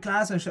hat sehr viel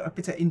gelesen, er war ein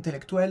bisschen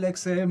intellektueller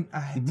gesehen.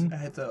 Er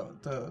hat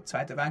den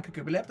Zweiten Weltkrieg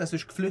überlebt. Er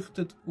ist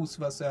geflüchtet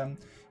aus, was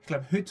ich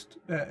glaube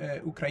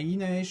heute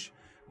Ukraine ist,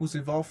 aus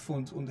Lwów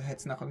und hat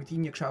es nach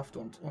Argentinien geschafft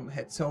und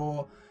hat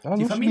so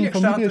die Familie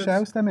gestartet. Familie ist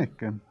aus dem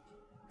Ecken.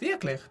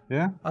 Wirklich?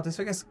 Ja.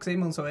 Deswegen sehen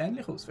wir uns so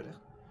ähnlich aus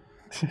vielleicht.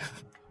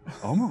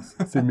 Amos,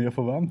 sind wir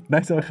verwandt?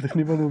 Nein, sag ich dich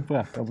nicht mal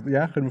unterbrechen. Aber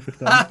ja, können wir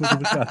vielleicht auch noch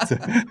überschätzen.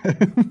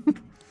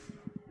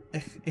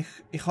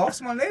 Ich hoffe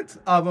es mal nicht,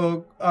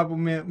 aber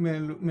wir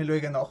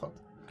schauen nachher.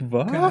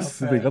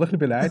 Was? Ich bin gerade ein bisschen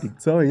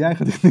beleidigt. Sorry, ja, ich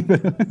habe dich nicht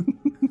beleidigt.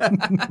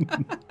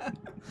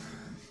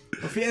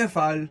 Auf jeden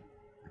Fall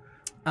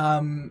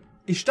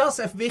ist das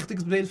ein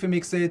wichtiges Bild für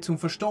mich, um zu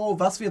verstehen,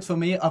 was wird von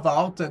mir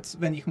erwartet,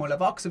 wenn ich mal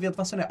erwachsen werde,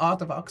 was für eine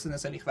Art Erwachsener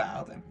soll ich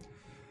werden.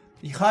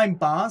 Ich habe in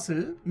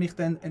Basel mich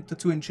dann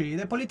dazu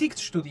entschieden, Politik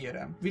zu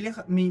studieren, weil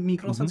mein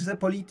Großvater sehr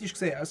politisch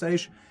gesehen. Also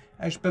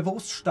er ist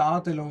bewusst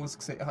staatenlos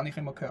gesehen, habe ich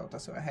immer gehört.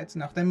 Also er hat,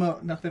 nachdem er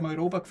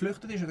Europa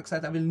geflüchtet ist, hat er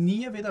gesagt, er will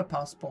nie wieder ein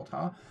Passport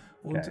haben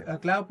und er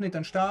glaubt nicht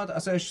an den Staat.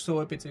 Also er ist so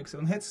ein bisschen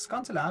und hat das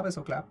ganze Leben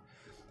so geglaubt.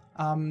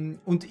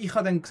 Und ich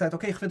habe dann gesagt,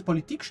 okay, ich werde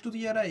Politik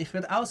studieren, ich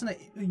werde auch so eine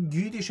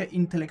jüdische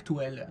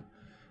Intellektuelle.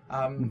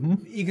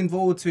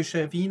 Irgendwo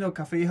zwischen Wiener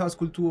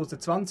Kaffeehauskultur aus den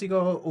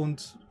 20er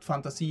und die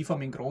Fantasie von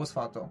meinem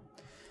Großvater.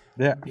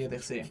 Ja. Werde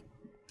ich sehen.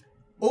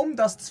 Um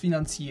das zu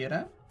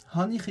finanzieren,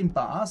 habe ich in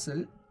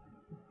Basel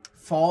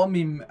vor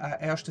meinem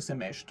ersten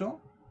Semester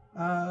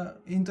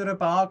in einer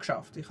Bar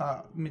geschafft. Ich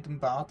habe mit dem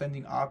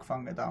Bartending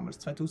angefangen damals,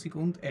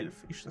 2011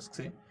 ist das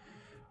gewesen.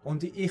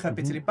 Und ich habe ein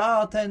bisschen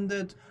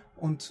bartendet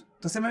und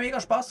das hat mir mega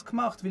Spass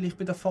gemacht, weil ich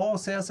bin davor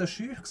sehr, sehr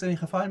schüch war. Ich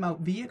habe vor allem auch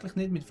wirklich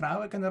nicht mit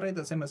Frauen reden,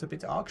 das haben wir so ein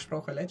bisschen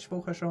angesprochen, letzte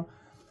Woche schon.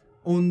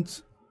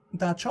 Und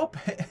dieser Job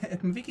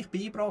hat mir wirklich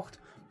beigebracht,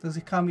 dass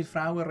ich mit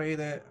Frauen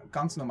reden kann,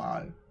 ganz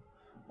normal.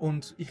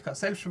 Und ich kann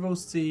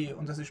selbstbewusst sein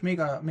und das ist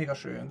mega, mega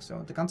schön. So.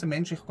 Der ganze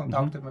menschliche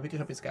Kontakt hat mir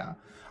wirklich etwas gegeben.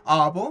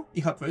 Aber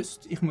ich habe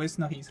gewusst, ich muss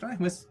nach Israel, ich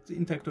muss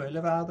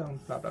Intellektuelle werden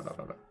und bla bla bla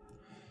bla.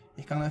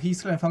 Ich gehe nach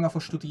Israel und fange an zu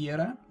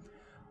studieren.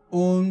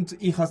 Und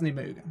ich kann es nicht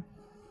mögen.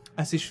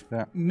 Es ist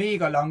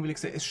mega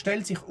langweilig. Es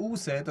stellt sich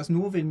heraus, dass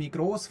nur weil mein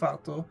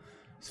Großvater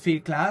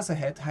viel gelesen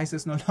hat, heisst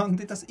es noch lange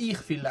nicht, dass ich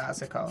viel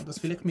lesen kann. Und dass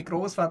vielleicht mein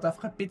Großvater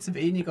einfach ein bisschen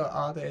weniger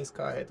ADS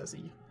hat als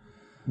ich.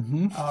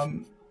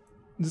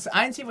 Das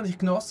Einzige, was ich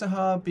genossen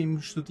habe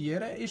beim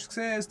Studieren, ist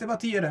das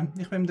Debattieren.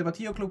 Ich bin im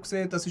Debattierclub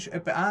gesehen, das ist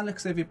etwa ähnlich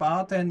wie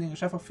Bartending. Es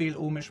ist einfach viel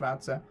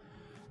rumschwätzen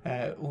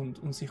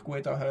und sich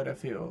gut anhören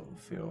für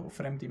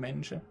fremde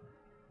Menschen.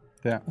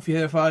 Ja. Auf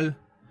jeden Fall.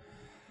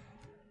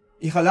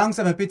 Ich habe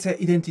langsam ein bisschen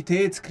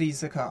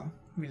Identitätskrise gehabt,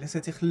 weil es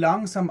hat sich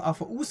langsam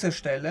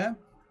herausstellen,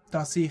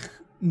 dass ich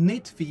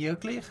nicht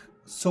wirklich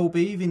so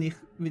bin,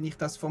 wie ich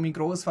das von meinem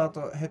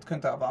Großvater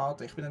hätte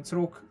erwarten. Ich bin dann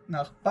zurück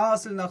nach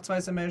Basel nach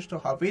 2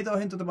 Semestern, habe wieder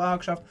hinter der Bar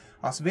geschafft,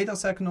 habe es wieder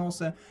sehr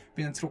genossen,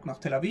 bin dann zurück nach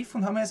Tel Aviv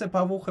und habe ein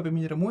paar Wochen bei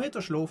meiner Mutter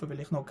geschlafen,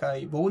 weil ich noch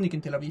keine Wohnung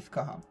in Tel Aviv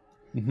hatte.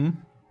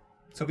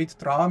 Soweit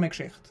die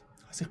Rahmengeschichte.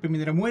 Als ich bei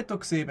meiner Mutter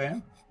gesehen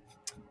bin,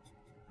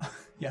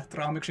 ja, die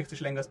Rahmengeschichte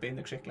ist länger als die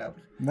Bienengeschichte, glaube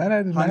ich.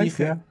 Nein, habe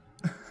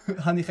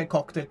ich einen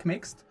Cocktail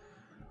gemixt.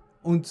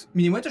 Und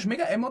meine Mutter ist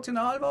mega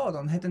emotional geworden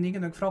und hat dann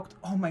irgendwann gefragt,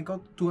 oh mein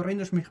Gott, du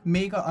erinnerst mich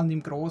mega an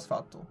deinen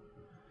Großvater.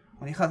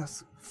 Und ich habe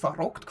das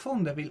verrückt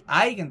gefunden, weil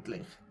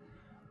eigentlich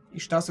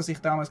ist das, was ich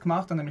damals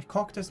gemacht habe, nämlich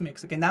Cocktails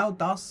mixen, genau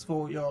das,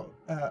 was ja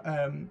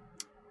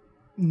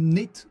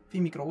nicht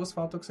wie mein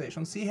Großvater war.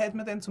 Und sie hat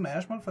mir dann zum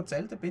ersten Mal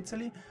erzählt, ein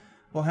bisschen,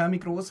 woher mein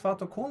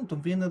Großvater kommt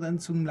und wie er dann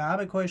zum Leben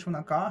gekommen ist, das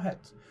er gehabt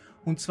hat.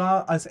 Und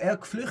zwar, als er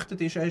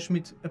geflüchtet ist, er ist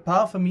mit ein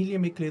paar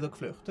Familienmitgliedern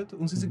geflüchtet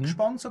und sie sind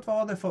gesponsert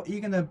worden von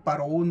irgendeinem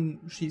Baron,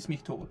 schieß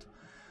mich tot.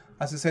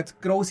 Also es hat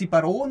grosse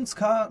Barons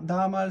gehabt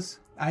damals.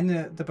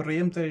 Einer der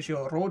berühmten ist ja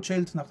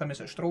Rothschild, nachdem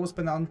ist er Strasse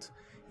benannt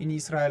in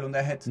Israel und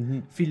er hat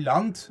viel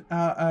Land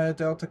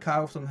dort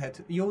gekauft und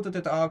hat Juden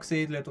dort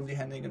angesiedelt und die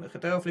haben irgendwelche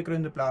Dörfer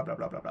gegründet, bla bla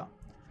bla bla bla.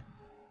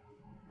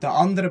 Der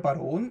andere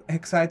Baron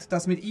hat gesagt,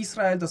 das mit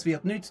Israel, das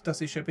wird nicht,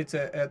 das ist ein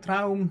bisschen ein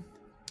Traum.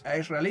 Er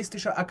ist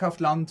realistischer, er kauft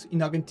Land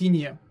in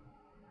Argentinien.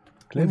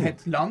 Und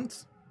hat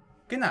Land,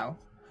 genau.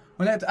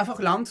 Und er hat einfach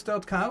Land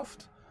dort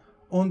gekauft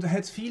und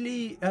hat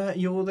viele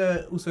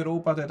Juden aus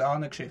Europa dort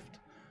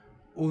angeschifft.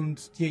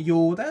 Und die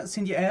Juden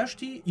sind die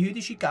ersten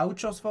jüdischen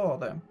Gauchos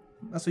geworden.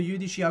 Also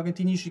jüdische,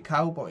 argentinische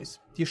Cowboys.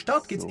 Die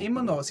Stadt gibt es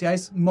immer noch, sie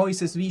heisst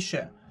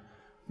Moiseswische.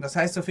 Das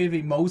heisst so viel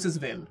wie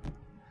Mosesville.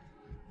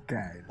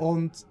 Geil.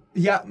 Und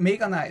ja,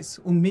 mega nice.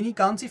 Und meine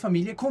ganze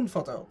Familie kommt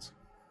von dort.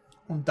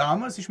 Und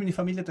damals war meine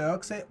Familie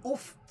dort gewesen,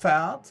 auf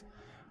Pferd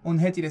und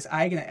hätte das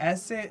eigene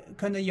Essen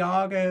können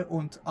jagen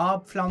und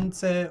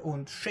abpflanzen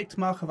und Shit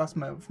machen, was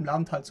man auf dem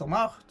Land halt so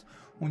macht.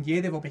 Und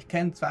jeder, der mich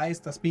kennt,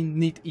 weiß, das bin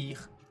nicht ich.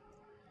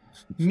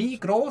 Mein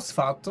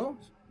Großvater,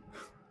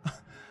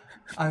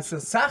 als er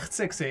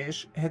 16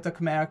 war, hat er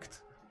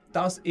gemerkt,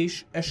 das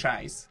ist ein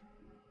Scheiß.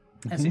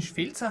 Es ist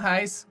viel zu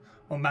heiß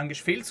und manchmal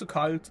viel zu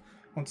kalt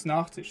und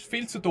nachts ist es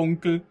viel zu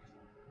dunkel.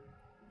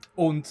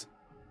 Und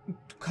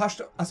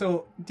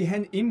die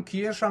haben im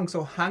Kühlschrank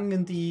so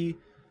hängende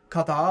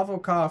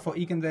Kadaver von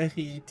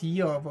irgendwelchen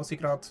Tieren, die sie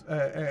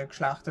gerade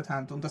geschlachtet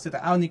haben. Und das hat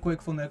er auch nicht gut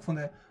gefunden.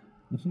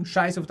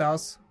 Scheiß auf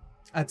das.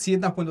 Er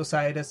zieht nach Buenos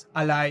Aires,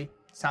 allein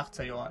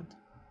 16 Jahre alt.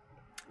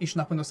 Ist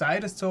nach Buenos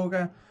Aires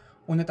gezogen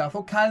und hat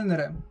angefangen zu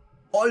kellnern.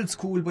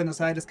 Oldschool Buenos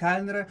Aires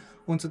kellnern.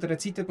 Und zu der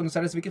Zeit hat Buenos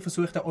Aires wirklich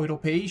versucht, eine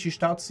europäische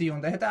Stadt zu sein.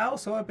 Und er hat auch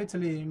so ein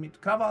bisschen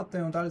mit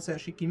Krawatte und alles sehr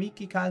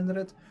schickimicki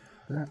gekellnert.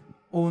 Ja.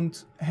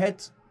 Und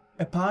hat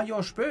ein paar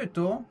Jahre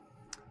später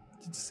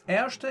das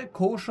erste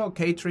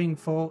Kosher-Catering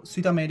von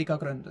Südamerika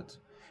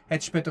gegründet. Hat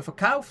es später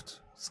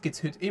verkauft, das gibt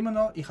es heute immer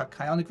noch. Ich habe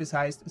keine Ahnung, wie es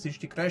heisst. Es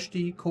ist die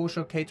grösste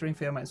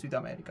Kosher-Catering-Firma in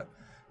Südamerika.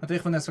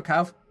 Natürlich, wenn er es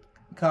verkauft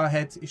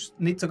hat, ist es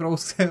nicht so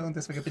gross und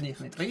deswegen bin ich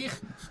nicht reich.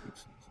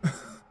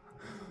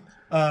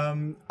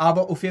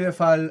 Aber auf jeden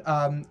Fall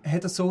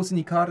hat er so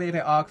seine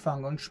Karriere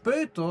angefangen. Und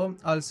später,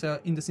 als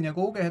er in der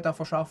Synagoge hat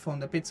verschaffen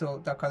und ein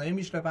bisschen den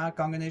akademischen Weg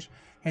gegangen ist,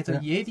 hat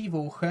er jede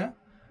Woche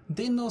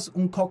Dinners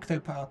und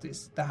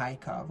Cocktailpartys daheim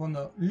gehabt, wo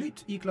er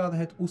Leute eingeladen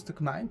hat aus der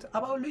Gemeinde,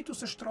 aber auch Leute aus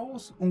der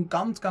Straße und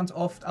ganz, ganz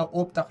oft auch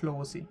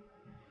Obdachlose.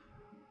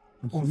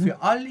 Und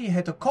für alle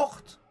hat er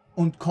gekocht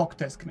und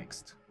Cocktails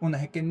gemixt. Und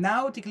er hat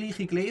genau die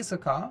gleichen Gläser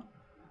gehabt,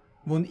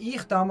 die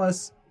ich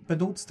damals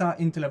benutzt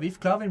habe in Tel Aviv,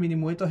 klar, weil meine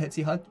Mutter hat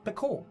sie halt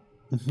bekommen.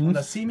 Und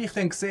als sie mich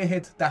dann gesehen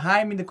hat,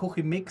 daheim in der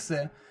Küche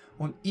mixen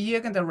und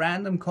irgendein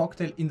random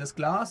Cocktail in das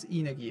Glas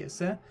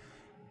reingießen,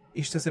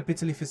 ist das ein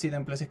bisschen für sie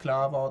dann plötzlich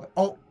klar geworden,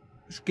 oh,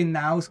 das ist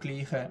genau das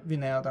Gleiche, wie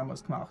er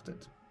damals gemacht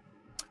hat.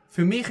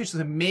 Für mich ist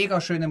das ein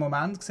mega schöner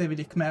Moment gewesen, weil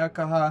ich gemerkt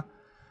habe,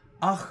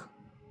 ach,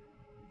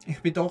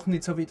 ich bin doch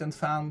nicht so weit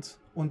entfernt.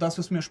 Und das,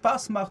 was mir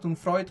Spaß macht und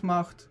Freude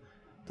macht,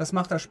 das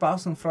macht auch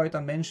Spaß und Freude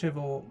an Menschen,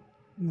 wo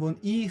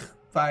ich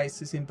weiss,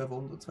 sie sind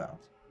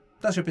bewundernswert.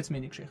 Das ist ein bisschen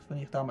meine Geschichte, wenn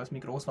ich damals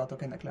meinen Großvater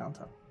kennengelernt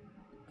habe.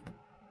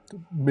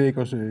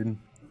 Mega schön.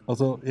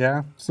 Also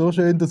ja, so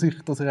schön, dass ich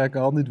auch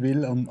gar nicht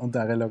will an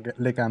dieser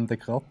Legende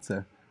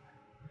kratzen.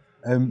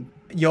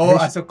 Ja,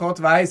 also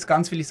Gott weiss,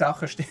 ganz viele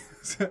Sachen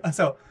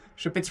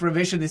ist ein bisschen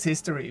Revisionist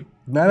History.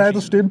 Nein,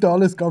 das stimmt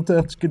alles, ganz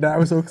ehrlich,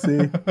 genau so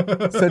gesehen.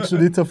 Das solltest du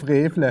nicht so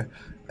freveln.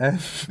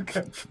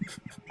 Okay.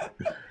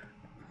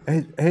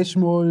 Hast du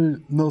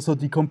mal noch so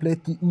die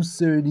komplette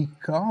Aussöhnung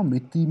gehabt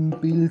mit deinem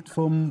Bild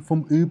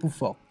vom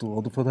Übervater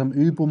oder von dem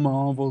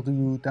Übermann,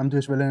 dem du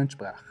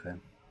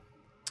entsprechen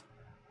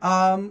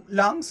wolltest?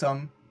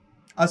 Langsam.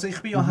 Also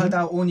ich bin ja halt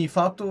auch ohne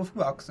Vater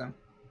aufgewachsen.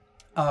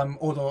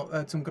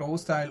 Oder zum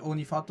Großteil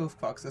ohne Vater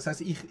aufgewachsen. Das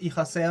heisst, ich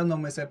habe sehr noch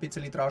ein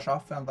bisschen daran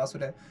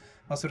arbeiten,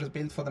 was für das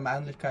Bild von der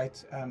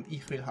Männlichkeit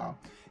ich will haben.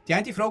 Die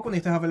eine Frage, die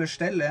ich da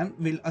stellen wollte,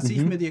 weil als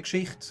ich mir die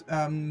Geschichte,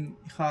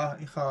 ich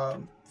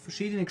habe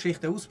verschiedene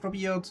Geschichten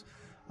ausprobiert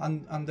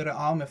an einer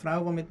armen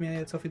Frau, die mit mir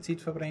jetzt so viel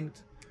Zeit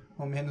verbringt,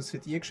 und wir haben uns für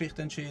diese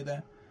Geschichte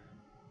entschieden.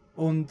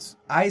 Und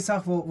eine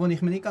Sache, wo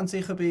ich mir nicht ganz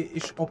sicher bin,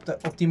 ist,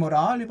 ob die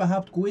Moral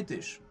überhaupt gut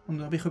ist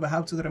und ob ich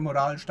überhaupt zu der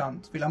Moral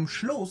stand. Weil am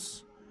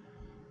Schluss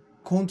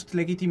kommt die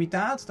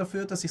Legitimität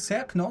dafür, dass ich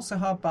sehr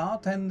genossen habe,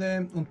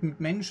 Bartender und mit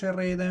Menschen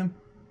reden,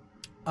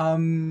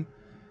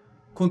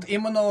 kommt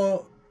immer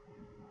noch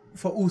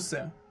von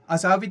außen.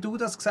 Also auch wie du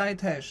das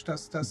gesagt hast,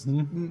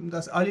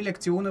 dass alle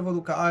Lektionen, die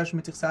du gehabt hast,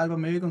 mit sich selber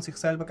mögen und sich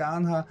selber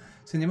gerne haben,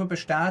 sind immer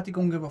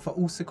Bestätigungen, die von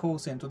außen gekommen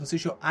sind. Und das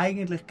ist ja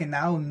eigentlich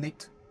genau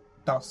nicht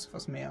das,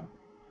 was wir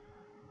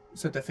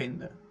sollten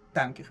finden,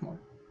 denke ich mal.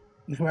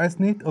 Ich weiss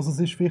nicht, also es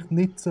ist vielleicht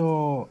nicht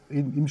so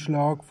im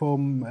Schlag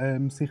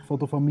vom sich von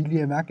der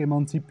Familie weg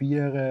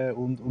emanzipieren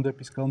und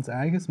etwas ganz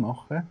Eigenes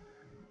machen.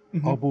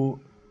 Aber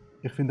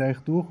ich finde eigentlich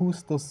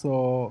durchaus, dass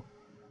so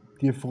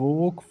die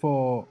Frage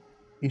von,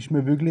 ist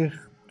man wirklich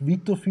die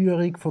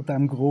Weiterführung von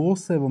dem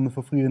Grossen, was man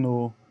von früher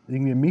noch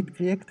irgendwie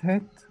mitgekriegt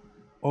hat,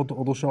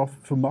 oder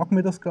vermag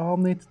man das gar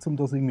nicht, um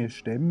das irgendwie zu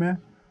stemmen.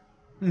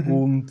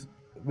 Und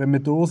wenn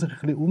man da sich ein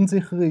bisschen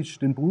unsicher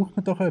ist, dann braucht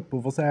man doch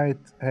jemanden, der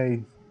sagt,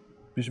 hey,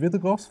 bist du wieder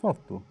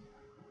Großvater?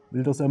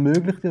 Weil das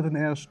ermöglicht dir dann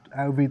erst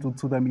auch wieder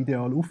zu diesem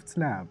Ideal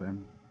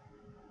aufzuleben.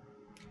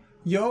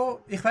 Ja,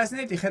 ich weiss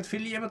nicht, ich hätte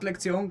viel lieber die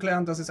Lektion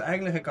gelernt, dass es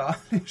eigentlich egal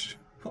ist,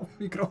 ob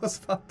mein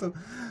Großvater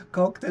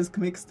Cocktails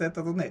gemixt hat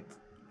oder nicht.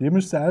 Die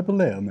musst du selber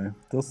lernen.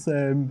 Das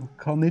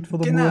kann nicht von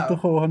der Mutter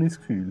kommen, habe ich das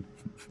Gefühl.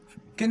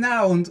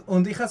 Genau,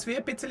 und ich habe es wie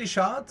ein bisschen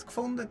schade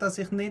gefunden, dass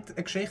ich nicht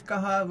eine Geschichte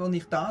hatte, wo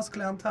ich das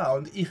gelernt habe.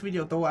 Und ich will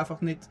ja da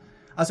einfach nicht...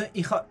 Also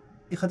ich habe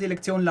die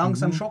Lektion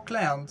langsam schon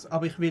gelernt,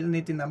 aber ich will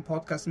nicht in einem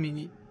Podcast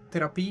meine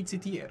Therapie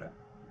zitieren.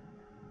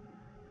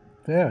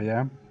 Fair,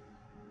 ja.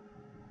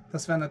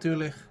 Das wäre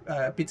natürlich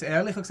ein bisschen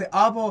ehrlicher gewesen.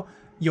 Aber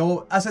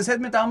ja, also es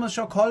hat mir damals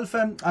schon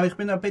geholfen, aber ich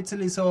bin ein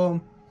bisschen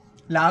so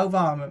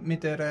lauwarm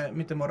mit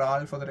der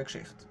Moral von der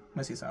Geschichte,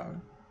 muss ich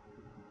sagen.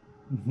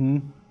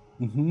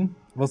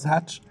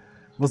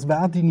 Was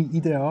wäre deine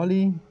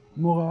ideale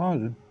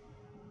Moral?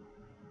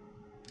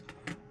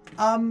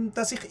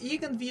 Dass ich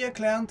irgendwie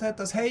gelernt habe,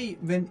 dass, hey,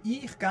 wenn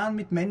ich gerne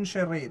mit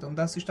Menschen rede, und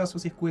das ist das,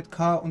 was ich gut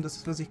kann, und das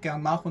ist, was ich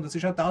gerne mache, und das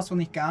ist auch das, was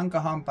ich gerne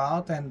am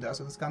Bartender,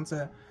 also das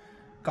ganze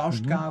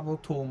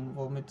Gastgebertum,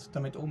 das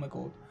damit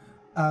umgeht,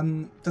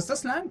 dass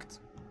das lenkt.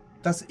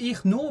 Dass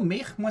ich nur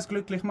mich muss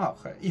glücklich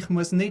machen. Ich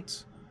muss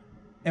nicht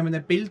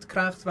einem Bild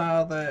gerecht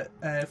werden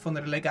von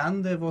einer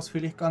Legende, die es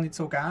vielleicht gar nicht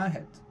so gegeben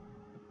hat.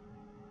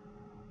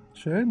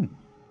 Schön.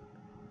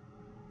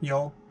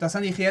 Ja, das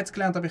habe ich jetzt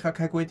gelernt, aber ich habe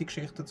keine gute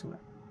Geschichte dazu.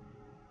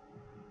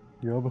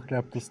 Ja, aber ich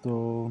glaube, dass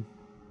die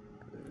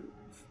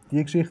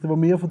Geschichten,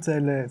 die wir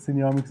erzählen, sind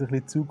ja manchmal ein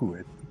bisschen zu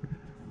gut.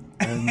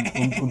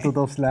 Und da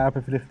darf das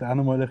Leben vielleicht auch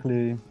noch mal ein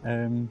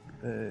bisschen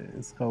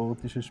ein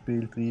chaotisches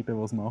Spiel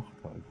treiben, was es macht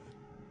halt.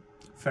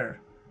 Fair.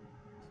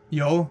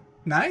 Ja,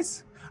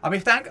 nice. Aber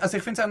ich denke, also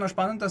ich finde es auch noch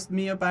spannend, dass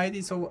wir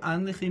beide so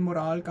ähnliche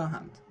Moral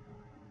haben.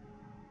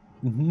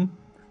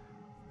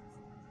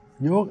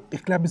 Ja,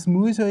 ich glaube, es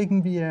muss ja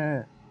irgendwie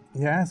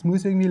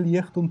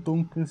Licht und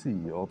Dunkel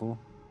sein, oder?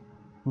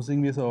 Es muss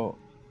irgendwie so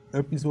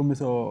etwas, was man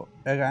so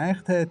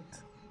erreicht hat,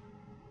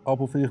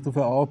 aber vielleicht auf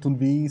eine Art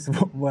und Weise,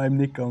 die einem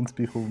nicht ganz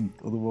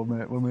bekommt. Oder wo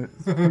man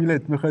das Gefühl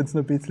hat, man könnte es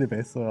noch ein bisschen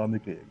besser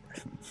hinkriegen.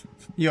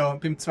 Ja,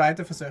 beim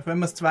zweiten Versuch. Wenn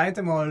wir das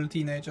zweite Mal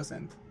Teenager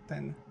sind,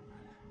 dann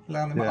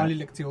lernen wir alle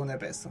Lektionen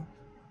besser.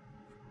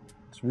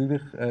 Das ist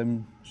wirklich,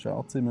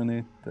 schade, sind wir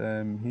nicht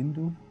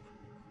Hindu.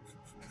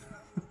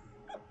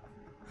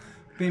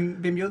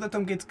 Beim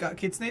Judentum gibt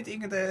es nicht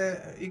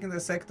irgendeine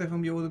Sekte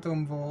vom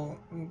Judentum, wo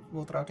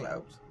daran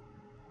glaubt.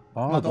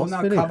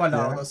 Madonna,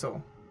 Kabbalah oder so.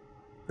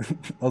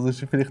 Also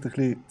es ist vielleicht ein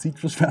bisschen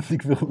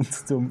Zeitverschwendung für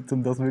uns,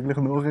 um das wirklich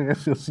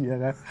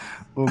nachrecherchieren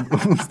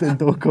und uns dann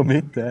hier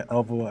committen,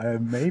 aber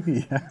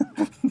maybe.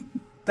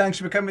 Denkst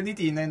du, wir kommen nicht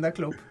rein in den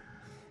Club?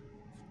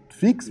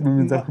 Fix, wir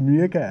müssen uns einfach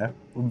Mühe geben.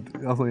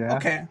 Und, also, ja.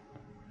 Okay.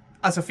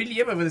 Also viel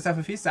lieber, weil es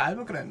einfach viel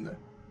selber gründen.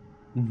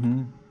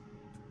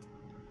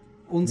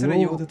 Unsere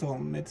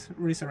Judentum mit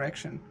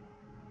Resurrection.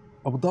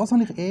 Aber das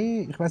habe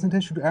ich weiß nicht,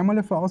 hast du auch mal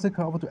eine Phase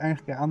gehabt, wo du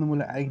eigentlich gerne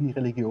mal eine eigene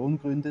Religion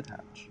gegründet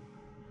hättest?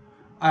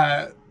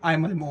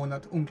 Einmal im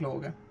Monat,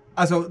 ungelogen.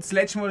 Also das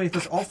letzte Mal, als ich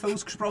das offen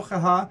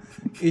ausgesprochen habe,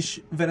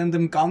 ist während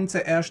dem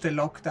ganzen ersten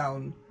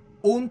Lockdown.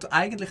 Und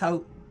eigentlich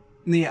auch,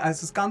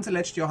 also das ganze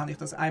letzte Jahr habe ich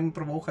das einmal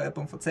pro Woche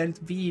jemandem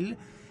erzählt, weil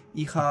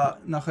Ich habe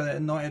nach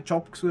einem neuen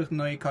Job gesucht, eine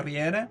neue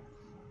Karriere.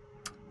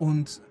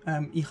 Und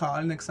ich habe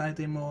allen gesagt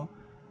immer,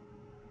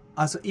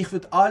 also ich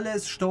würde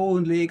alles stehen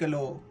und liegen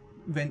lassen,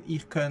 wenn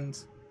ich könnte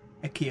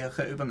eine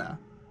Kirche übernehmen.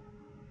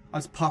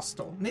 Als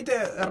Pastor. Nicht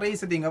ein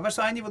Riesending, aber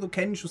so eine, die du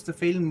kennst aus den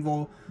Filmen,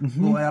 wo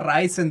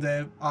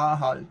Reisende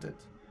anhalten.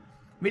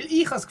 Weil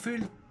ich habe das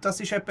Gefühl, das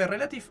ist etwa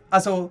relativ...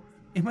 Also,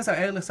 ich muss auch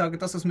ehrlich sagen,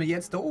 das, was wir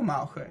jetzt hier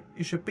machen,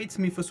 ist ein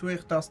bisschen mein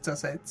Versuch, das zu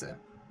ersetzen.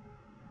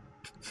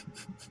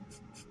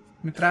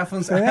 Wir treffen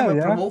uns einmal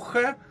pro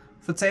Woche,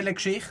 erzählen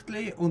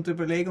Geschichten und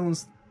überlegen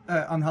uns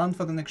anhand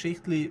von diesen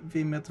Geschichten,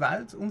 wie wir die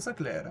Welt uns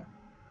erklären.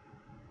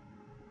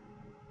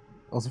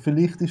 Also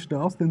vielleicht ist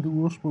das dann der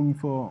Ursprung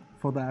von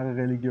dieser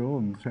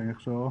Religion. Das ist eigentlich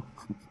schon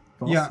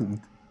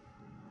passend.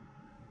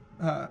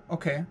 Ja.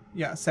 Okay,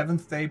 ja,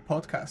 Seventh Day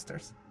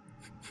Podcasters.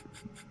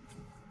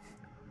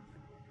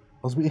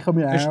 Also ich habe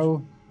mir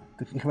auch...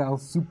 Ich wäre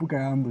super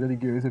gerne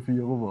religiöser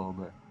Führer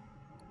geworden.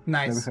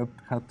 Nice.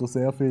 Ich hätte da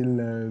sehr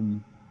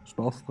viel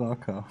Spass dran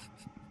gehabt.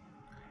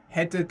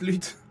 Hätten die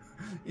Leute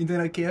in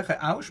dieser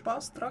Kirche auch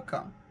Spass dran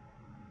gehabt?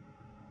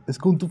 Es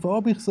kommt darauf an,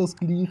 ob ich so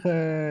die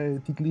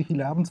gleiche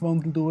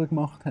Lebenswandel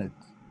durchgemacht habe.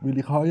 Weil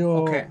ich habe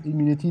ja in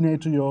meinen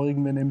Teenagerjahren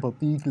irgendwann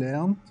Empathie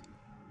gelernt.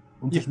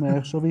 Und es ist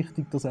mir schon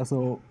wichtig, dass auch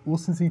so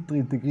Aussenseiter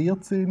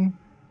integriert sind.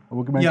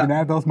 Aber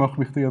genau das macht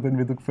mich ja dann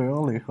wieder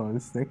gefährlich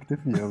als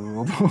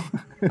Sektenführer,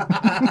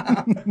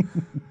 oder?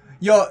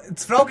 Ja,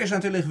 die Frage ist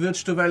natürlich,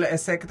 würdest du eine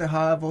Sekte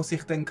haben, die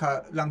sich dann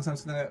langsam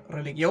zu einer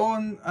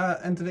Religion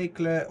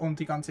entwickeln und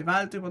die ganze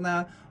Welt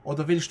übernehmen?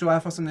 Oder willst du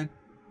einfach so eine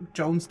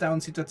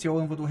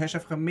Jonestown-Situation, wo du hast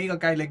einfach einen mega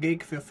geilen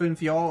Gig für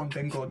 5 Jahre und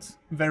dann geht's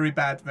very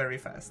bad, very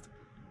fast?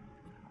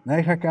 Nein,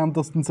 ich hätte gerne,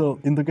 dass dann so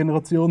in der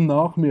Generation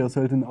nach mir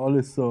soll dann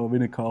alles so wie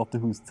ein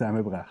Kartenhaus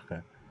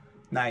zusammenbrechen.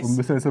 Nice. Und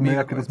man soll so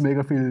merken, dass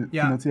mega viele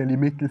finanzielle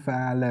Mittel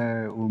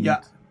fehlen und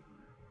dass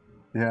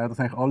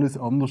eigentlich alles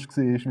anders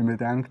war, wie man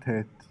gedacht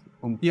hat.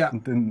 Und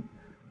dann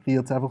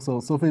kriegt es einfach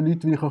so viele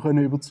Leute, wie ich auch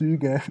überzeugen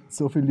konnte,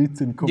 so viele Leute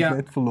sind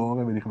komplett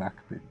verloren, wenn ich weg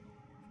bin.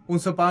 Und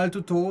sobald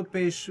du tot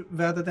bist,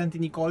 werden dann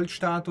deine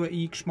Goldstatuen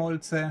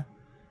eingeschmolzen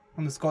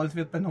und das Gold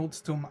wird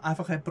benutzt, um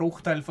einfach einen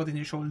Bruchteil von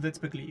deinen Schulden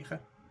zu begleichen.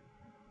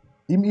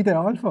 Im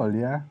Idealfall,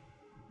 ja.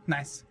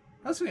 Nice.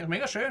 Das finde ich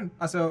mega schön.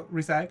 Also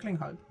Recycling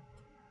halt.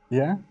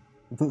 Ja,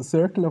 the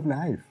Circle of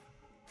Life.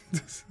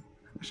 Das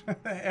ist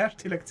eine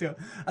erste Lektion.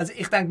 Also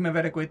ich denke, wir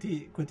wären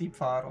gute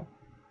Pfarrer.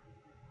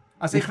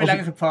 Also ich will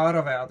eigentlich ein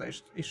Pfarrer werden,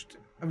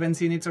 wenn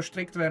sie nicht so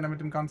strikt wären mit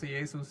dem ganzen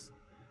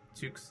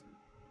Jesus-Zeugs.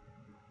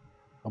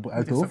 Aber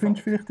auch da findest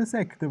du vielleicht eine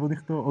Sekte,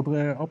 oder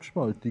eine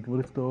Abspaltung, wo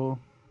dich da...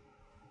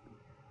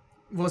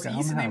 Wo es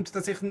easy nimmt,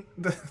 dass ich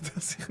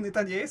nicht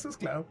an Jesus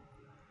glaube.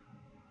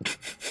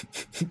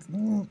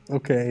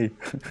 Okay.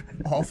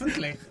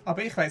 Hoffentlich,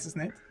 aber ich weiß es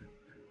nicht.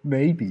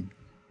 Maybe.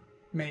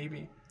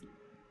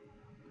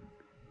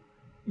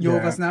 Jo,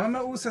 was nehmen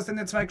wir aus aus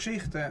den 2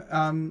 Geschichten?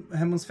 Haben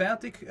wir uns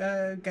fertig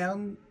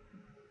gern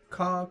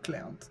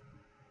gelernt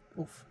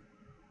auf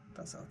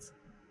den Satz?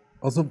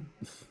 Also,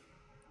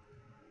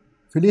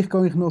 vielleicht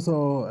gehe ich noch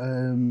so,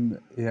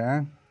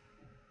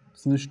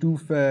 so eine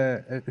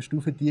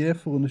Stufe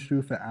tiefer und eine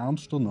Stufe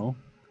ernster noch.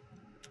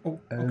 Oh,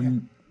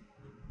 okay.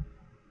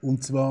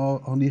 Und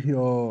zwar habe ich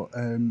ja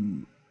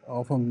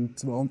Anfang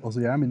 20, also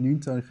ja, mit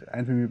 19 habe ich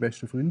einen meiner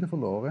besten Freunde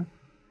verloren.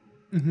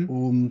 Mhm.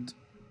 Und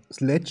das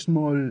letzte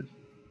Mal,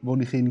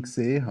 als ich ihn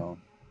gesehen habe,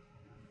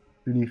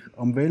 bin ich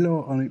auf dem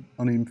Velo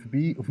an ihm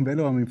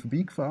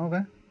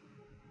vorbeigefahren.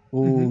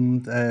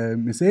 Und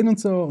wir sehen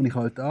uns so und ich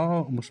halte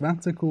an und wir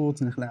schwätzen kurz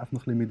und ich laufe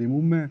noch ein bisschen mit ihm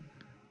rum.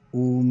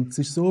 Und es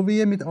ist so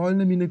wie mit allen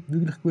meinen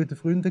wirklich guten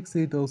Freunden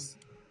gewesen, dass,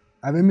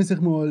 auch wenn man sich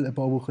mal ein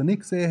paar Wochen nicht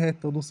gesehen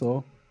hat oder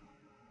so,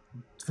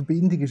 die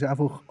Verbindung ist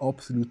einfach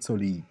absolut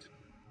solid.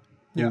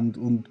 Ja.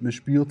 Und man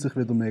spürt sich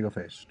wieder mega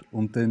fest.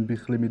 Und dann bin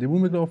ich ein bisschen mit ihm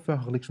rumgelaufen,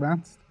 habe ein bisschen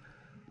geschwätzt.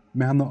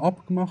 Wir haben noch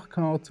abgemacht,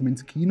 um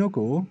ins Kino zu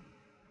gehen.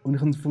 Und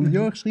ich habe gefunden,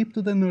 ich schreibe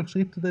dir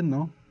dann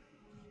noch.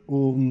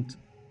 Und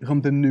ich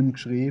habe dann nicht mehr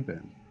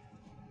geschrieben.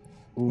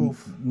 Und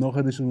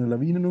nachher ist ein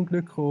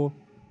Lawinenunglück gekommen.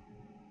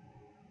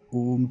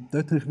 Und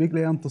dort habe ich wirklich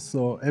gelernt, dass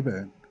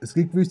es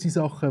gibt gewisse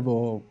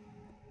Sachen,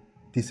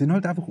 die sind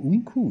halt einfach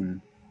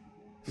uncool.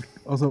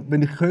 Also,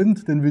 wenn ich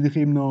könnte, dann würde ich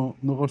ihm noch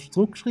rasch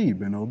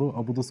zurückschreiben, oder?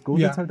 Aber das geht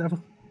jetzt halt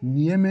einfach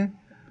nie mehr.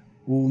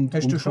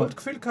 Hast du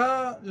Schuldgefühl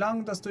gehabt,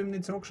 lang, dass du ihm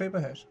nicht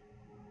zurückgeschrieben hast?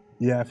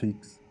 Ja,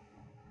 fix.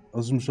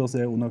 Also, es war schon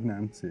sehr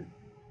unangenehm.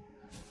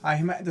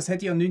 Ich meine, das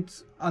hätte ja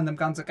nichts an dem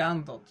Ganzen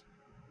geändert.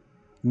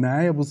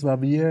 Nein, aber es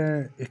war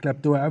wie, ich glaube,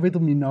 da auch wieder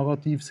mein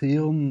narratives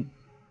Hirn,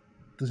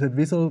 das hat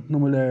wie so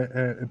nochmal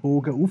einen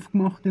Bogen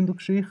aufgemacht in der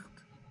Geschichte,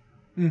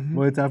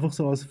 wo jetzt einfach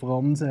so als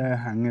Franse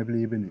hängen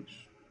geblieben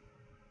ist.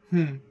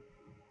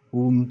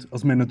 Und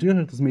also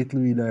natürlich, das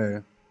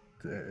mittlerweile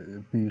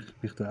bin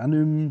ich da auch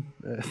nicht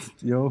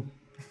mehr,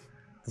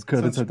 das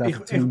gehört jetzt halt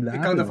einfach zu meinem Leben.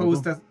 Ich gehe davon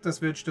aus,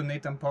 das würdest du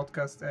nicht im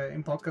Podcast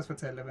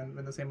erzählen,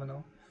 wenn das immer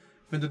noch,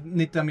 wenn du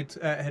nicht damit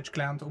hättest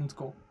gelernt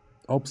umzugehen.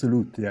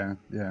 Absolut, ja.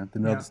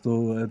 Dann wäre das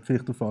da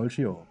vielleicht der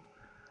falsche Ort.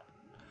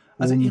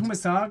 Also ich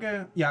muss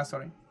sagen,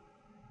 sorry.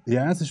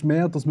 Ja, es ist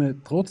mehr, dass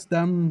man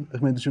trotzdem,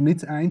 ich meine, das ist ja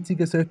nicht das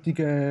einzige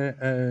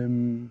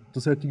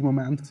solche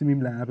Moment in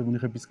meinem Leben, wo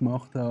ich etwas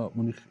gemacht habe,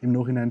 wo ich im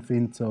Nachhinein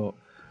finde, so,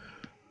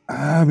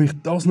 wenn ich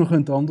das noch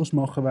anders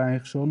machen könnte, wäre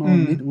eigentlich schon noch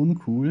nicht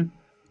uncool.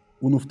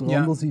 Und auf der Ja.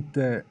 anderen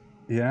Seite,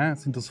 ja,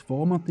 sind das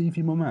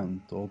formative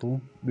Momente, oder?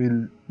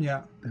 Weil,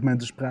 Ja. ich meine,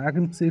 das war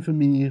prägend für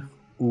mich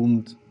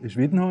und es ist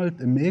wieder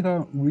halt eine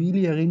mega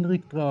reale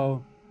Erinnerung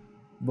daran,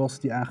 was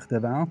die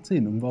echten Werte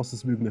sind, um was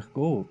es wirklich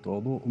geht,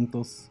 oder? Und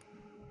das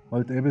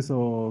halt eben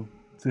so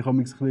sich ein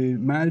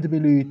bisschen melden bei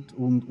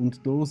Leuten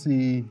und da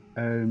sein,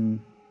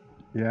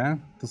 ja,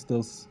 dass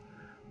das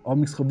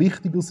amigs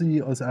wichtiger sein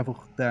kann als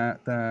einfach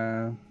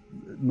der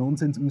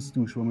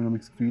Nonsens-Austausch, wo man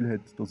das Gefühl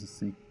hat, dass es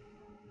sei.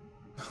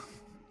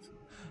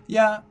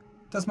 Ja,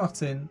 das macht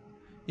Sinn.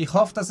 Ich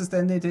hoffe, dass es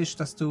dann nicht ist,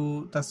 dass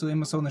du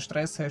immer so einen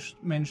Stress hast,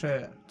 Menschen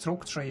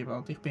zurückzuschreiben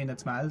und dich bei ihnen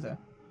zu melden.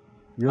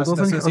 Ja, Also,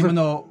 dass du es also, immer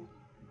noch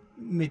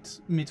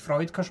mit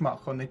Freude kannst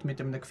machen und nicht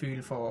mit einem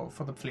Gefühl von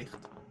der Pflicht.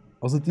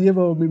 also die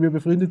mit mir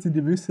befreundet sind,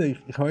 die wissen,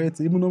 ich habe jetzt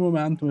immer noch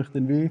Momente, wo ich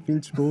dann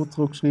viel zu spät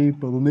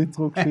zurückschreibe oder nicht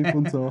zurückschreibe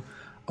und so.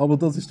 Aber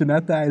das ist dann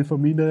auch Teil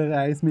von meiner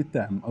Reise mit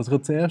dem. Also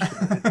zuerst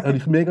hatte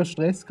ich mega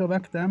Stress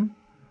wegen dem.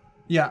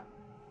 Ja.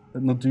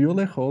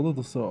 Natürlich, oder?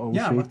 Das so, oh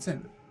Ja, shit. macht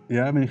Sinn.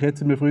 Ja, wenn ich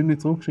jetzt einer Freundin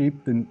zurückschreibe,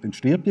 dann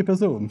stirbt die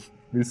Person.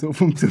 Weil so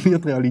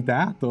funktioniert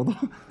Realität, oder?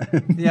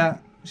 Ja,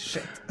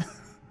 shit.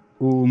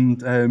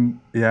 Und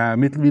ja,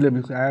 mittlerweile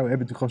wirklich auch,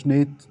 eben, du kannst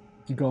nicht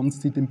die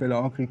ganze Zeit im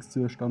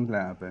Belagerungszustand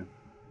leben.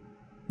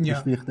 Das Ja.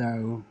 ist vielleicht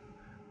auch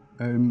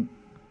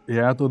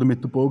ja, da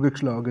mit der Bogen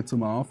geschlagen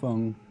zum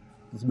Anfang,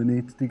 dass man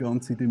nicht die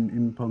ganze Zeit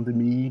im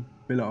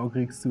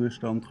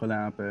Pandemie-Belagerungszustand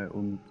leben kann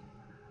und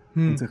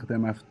sich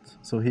dem einfach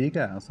so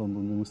hingeben,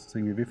 sondern man muss das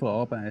irgendwie wie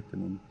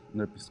verarbeiten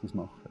und etwas daraus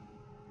machen.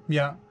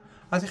 Ja.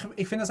 Also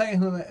ich finde das eigentlich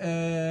nur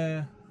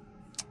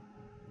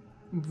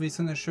wie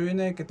so ein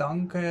schöner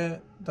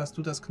Gedanke, dass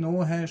du das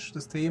genommen hast,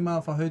 das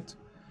Thema von heute,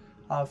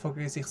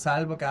 anfangen sich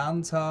selber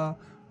gern zu haben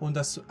und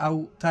das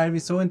auch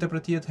teilweise so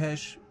interpretiert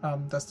hast,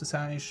 dass du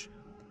sagst,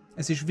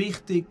 es ist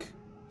wichtig,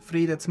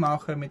 Frieden zu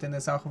machen mit den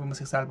Sachen, die man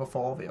sich selber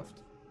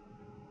vorwirft.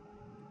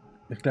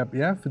 Ich glaube,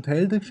 ja, für die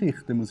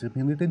Heldengeschichten muss ich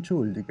mich nicht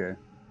entschuldigen.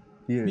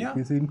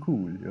 Die sind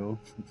cool, ja.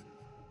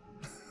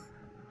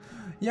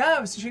 Ja,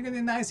 es ist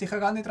irgendwie nice. Ich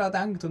habe gar nicht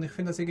daran gedacht und ich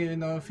finde das irgendwie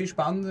noch ein viel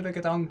spannender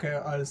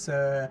Gedanke als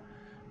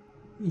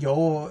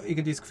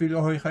irgendwie das Gefühl,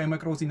 oh, ich habe immer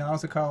eine grosse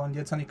Nase gehabt und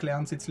jetzt habe ich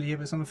gelernt, sie zu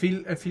lieben. Sondern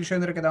ein viel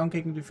schönerer Gedanke,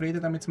 irgendwie Frieden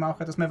damit zu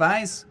machen, dass man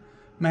weiß,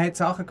 man hat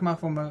Sachen gemacht,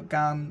 die man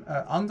gerne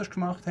anders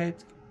gemacht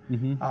hat.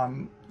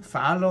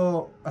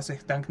 Fehler, also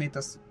ich denke nicht,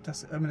 dass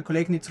einem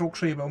Kollegen nicht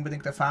zurückschreiben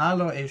unbedingt ein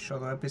Fehler ist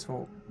oder etwas,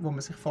 wo man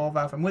sich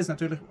vorwerfen muss.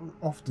 Natürlich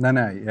oft.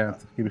 Nein, ja,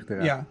 das gebe ich dir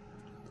recht. Ja.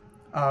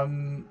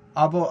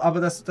 Aber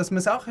dass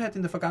man Sachen hat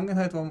in der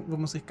Vergangenheit, wo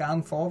man sich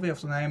gerne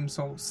vorwirft und einem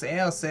so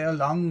sehr, sehr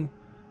lang ein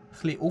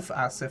bisschen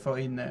aufessen von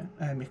innen.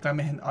 Ich glaube,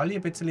 wir haben alle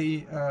ein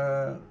bisschen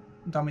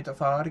damit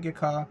Erfahrungen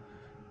gehabt.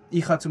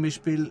 Ich habe zum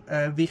Beispiel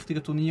ein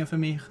wichtiges Turnier für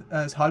mich,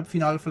 das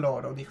Halbfinale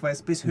verloren. Und ich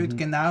weiß bis heute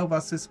genau,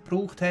 was es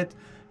gebraucht hat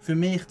für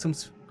mich, zum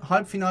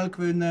Halbfinale zu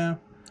gewinnen.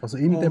 Also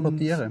im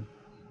Debattieren?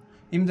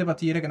 Im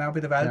Debattieren, genau, bei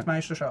der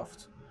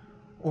Weltmeisterschaft.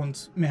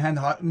 Und wir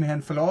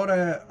haben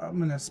verloren,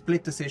 eine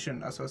Split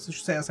Decision. Also es war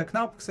sehr, sehr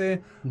knapp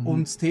gewesen.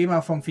 Und das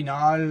Thema vom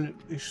Final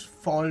ist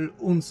voll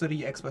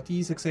unsere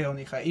Expertise gewesen. Und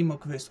ich habe immer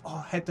gewusst,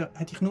 hätte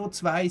ich nur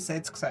 2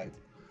 Sätze gesagt.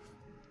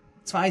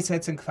 2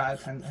 Sätze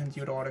gefehlt, haben die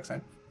Juroren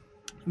gesagt.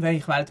 Wäre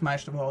ich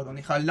Weltmeister geworden. Und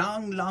ich habe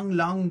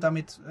lang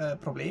damit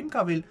Probleme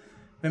gehabt, weil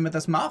wenn man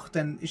das macht,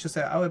 dann ist es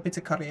ja auch ein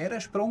bisschen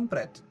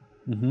Karrieresprungbrett.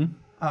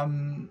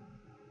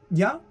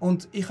 Ja,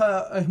 und ich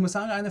muss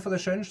sagen, eine der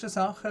schönsten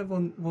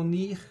Sachen,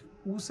 die ich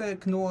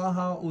rausgenommen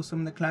habe aus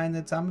einem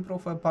kleinen Zusammenbruch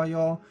vor ein paar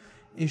Jahren,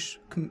 ist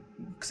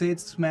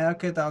zu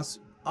merken, dass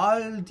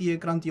all die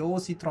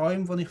grandiosen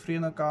Träume, die ich früher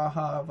noch gehabt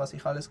habe, was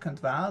ich alles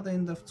könnte werden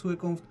in der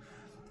Zukunft,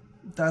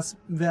 das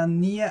wäre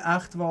nie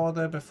echt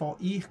geworden, bevor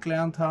ich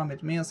gelernt habe,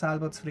 mit mir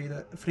selber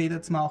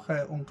Frieden zu machen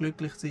und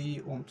glücklich zu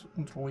sein und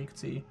ruhig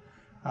zu sein.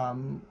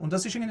 Und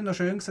das ist irgendwie noch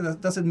schön gewesen,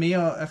 das hat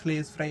mir ein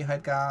bisschen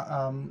Freiheit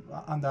gegeben,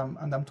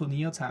 an dem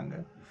Turnier zu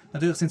hängen.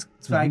 Natürlich sind es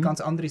 2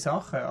 ganz andere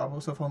Sachen, aber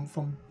so vom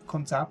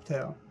Konzept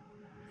her.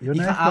 Ja,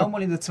 ich habe auch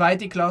mal in der 2.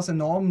 Klasse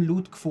enorm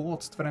laut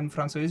gefurzt für einen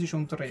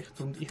Französischunterricht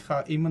und ich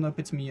habe immer noch ein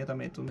bisschen Mühe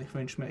damit und ich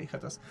wünsche mir, ich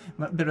hätte das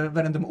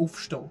während dem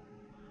Aufstehen.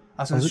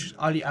 Also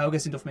alle Augen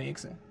sind auf mich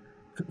gewesen.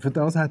 Für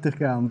das hätte ich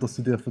gern, dass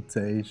du dir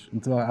verzeihst.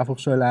 Und zwar einfach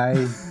schon allein,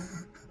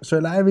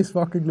 wie es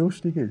fucking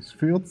lustig ist.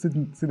 Fürze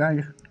sind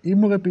eigentlich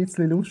immer ein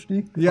bisschen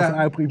lustig. Ja. Also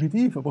auch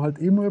primitiv, aber halt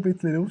immer ein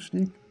bisschen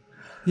lustig.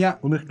 Ja.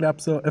 Und ich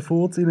glaube, so ein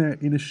Furz in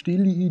eine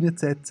Stille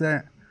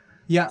reinzusetzen,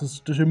 ja.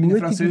 das ist ein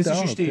mutiger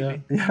französische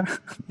Stille. Ja.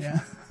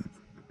 Ja.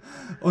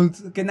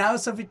 Und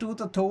genauso wie du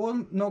den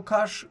Ton noch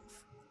kannst,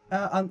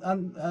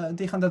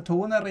 dich an den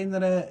Ton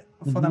erinnern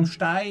von dem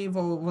Stein,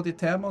 wo die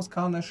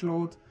Thermoskanne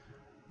schlägt.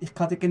 Ich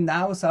kann dir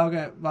genau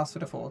sagen, was für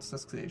ein Furz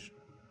das war.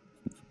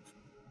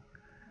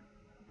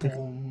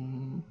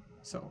 Boom.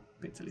 So, ein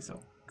bisschen so.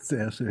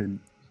 Sehr schön.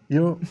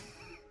 Ja.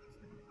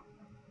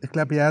 ich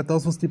glaube ja,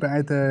 das, was die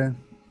beiden...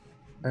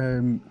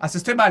 Also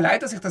es tut mir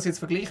leid, dass ich das jetzt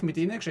vergleiche mit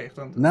deiner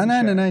Geschichte. Und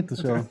Nein, das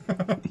ist ja...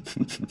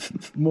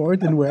 More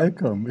than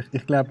welcome.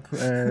 Ich glaube,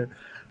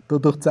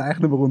 dadurch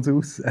zeichnen wir uns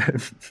aus.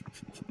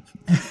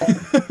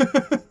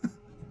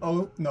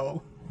 Oh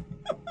no.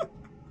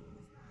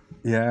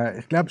 Ja,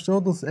 ich glaube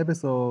schon, dass eben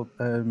so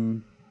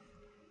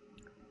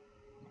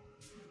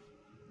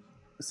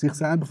sich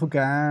selber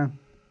vergeben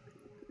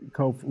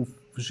kann auf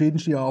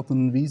verschiedenste Arten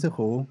und Weisen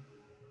kommen.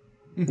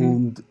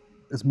 Und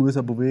es muss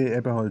aber wie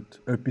eben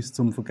halt etwas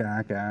zum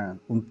Vergeben geben.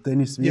 Und dann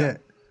ist es wie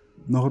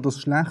nachher das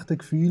schlechte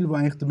Gefühl, das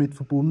eigentlich damit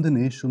verbunden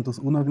ist und das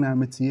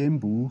unangenehme Ziehen im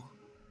Bauch,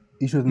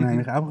 ist ja dann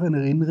eigentlich auch eine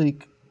Erinnerung,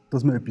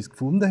 dass man etwas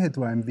gefunden hat,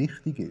 was einem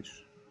wichtig ist.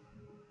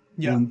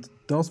 Ja. Und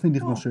das finde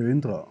ich noch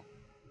schön daran.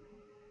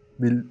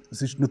 Weil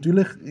es ist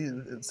natürlich,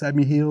 sagt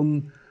mein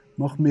Hirn,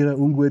 macht mir ein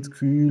ungutes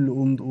Gefühl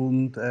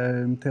und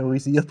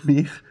terrorisiert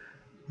mich.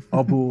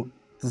 Aber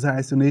das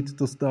heisst ja nicht,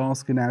 dass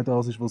das genau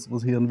das ist, was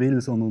das Hirn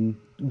will, sondern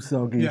die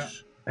Aussage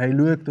ist, hey,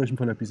 schau, da ist im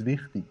Fall etwas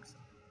Wichtiges.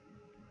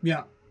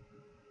 Ja.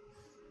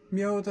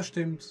 Ja, das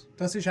stimmt.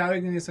 Das ist auch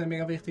irgendwie so eine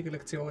mega wichtige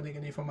Lektion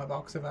irgendwie vom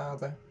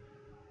Erwachsenwerden.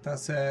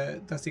 Dass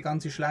die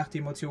ganzen schlechten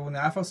Emotionen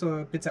einfach so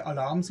ein bisschen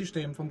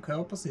Alarmsystem vom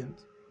Körper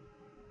sind.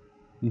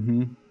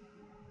 Mhm.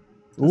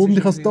 Und ich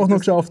habe es doch noch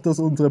geschafft, dass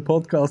unser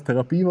Podcast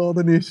Therapie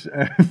geworden ist.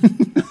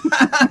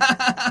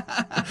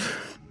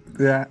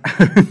 Ja.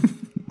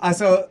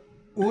 Also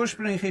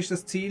ursprünglich ist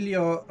das Ziel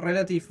ja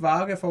relativ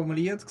vage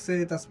formuliert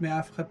gewesen, dass wir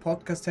einfach einen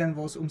Podcast haben,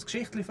 wo es ums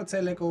Geschichtli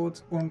erzählen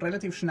geht. Und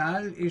relativ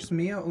schnell ist es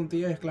mir und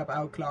dir, ich glaube,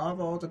 auch klar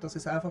geworden, dass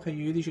es einfach eine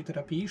jüdische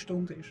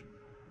Therapiestunde ist.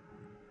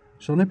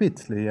 Schon ein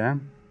bisschen, ja.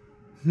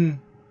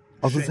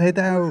 Also Shit.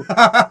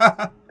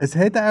 es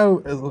hat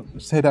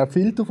auch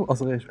Filter,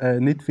 also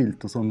nicht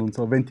Filter, sondern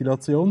so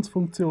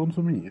Ventilationsfunktion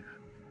für mich.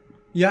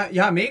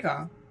 Ja,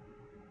 mega.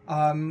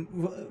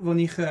 Wo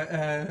ich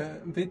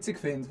witzig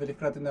finde, weil ich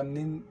gerade in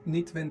einem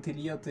nicht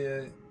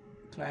ventilierten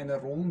kleinen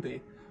Raum bin.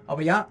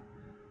 Aber ja,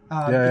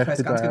 ich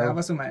weiß ganz genau,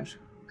 was du meinst.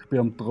 Ich bin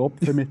am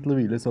Tropfen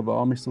mittlerweile, so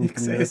warm ist es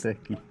unter meiner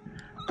Decke.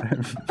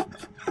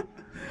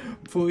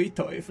 Pfui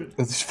Teufel.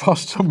 Das ist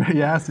fast schon mehr,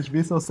 ja, es ist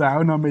wie so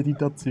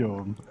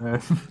Sauna-Meditation.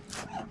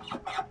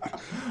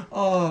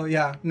 Oh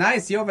ja,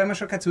 nice. Ja, wenn wir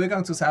schon keinen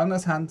Zugang zu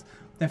Saunas haben,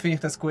 dann finde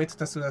ich das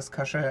gut, dass du das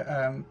kannst,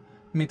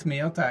 mit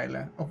mir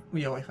teilen.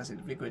 Ja, ich weiß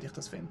nicht, wie gut ich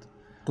das finde.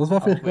 Das war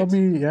vielleicht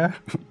gerade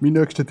mein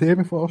nächster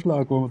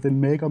Themenvorschlag, wo wir dann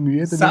mega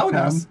müde damit haben.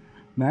 Saunas?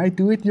 Nein,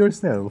 do it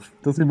yourself.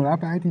 Da sind wir auch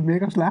beide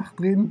mega schlecht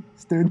drin.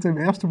 Es tönt so im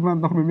ersten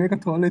Moment nach einem mega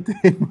tollen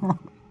Thema.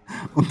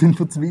 Und dann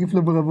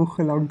verzweifeln wir eine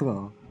Woche lang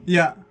dran.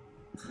 Ja.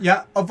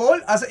 Ja,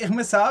 obwohl, also ich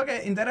muss sagen,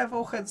 in dieser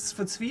Woche das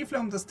Verzweifeln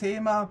um das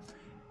Thema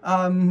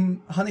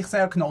habe ich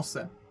sehr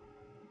genossen.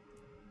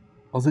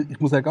 Also ich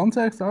muss auch ganz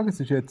ehrlich sagen, es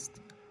ist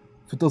jetzt,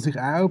 für das ich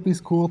auch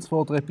bis kurz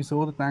vor der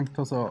Episode gedacht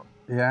habe, so,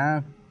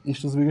 ja,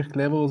 ist das wirklich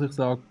clever, was ich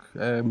sage,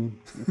 kann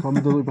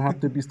man da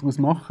überhaupt etwas daraus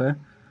machen?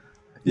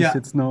 Ist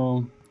jetzt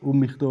noch, um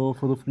mich da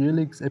von der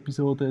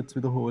Frühlingsepisode zu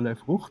wiederholen,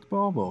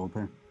 fruchtbar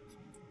geworden?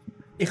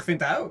 Ich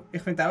finde auch,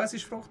 es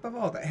ist fruchtbar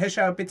geworden. Hast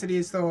du auch ein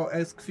bisschen so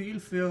ein Gefühl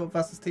für,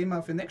 was das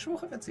Thema für nächste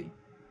Woche wird sein?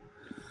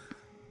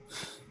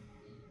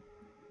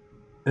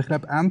 Ich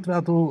glaube,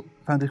 entweder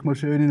fände ich mal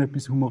schön, in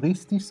etwas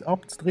Humoristisches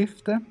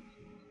abzudriften.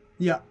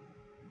 Ja.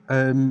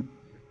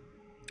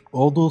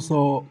 Oder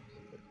so,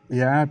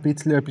 ja, ein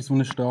bisschen etwas von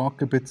einem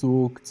starken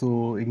Bezug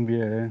zu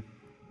irgendwie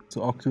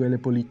zur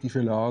aktuellen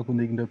politischen Lage und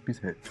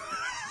irgendetwas hat.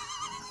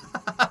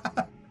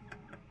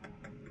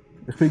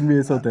 Ich bin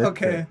mir so dort.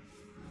 Okay.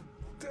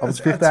 Aber es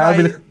ist vielleicht auch,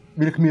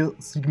 weil ich mir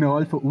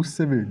Signal von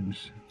außen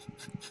wünsche.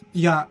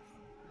 Ja.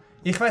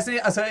 Ich weiß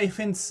nicht, also ich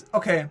finde es,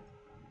 okay.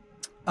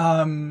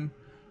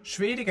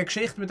 Schwierige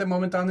Geschichte mit der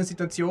momentanen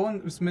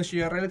Situation. Es müsste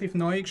ja eine relativ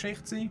neue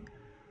Geschichte sein.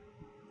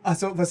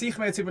 Also, was ich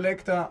mir jetzt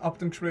überlegt habe, ab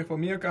dem Gespräch, das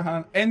wir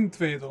haben,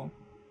 entweder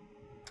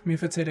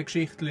wir erzählen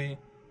Geschichten,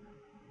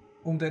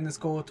 um denen es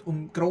geht,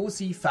 um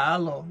grosse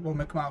Fehler, die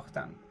wir gemacht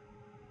haben.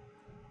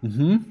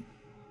 Mhm.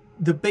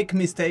 The big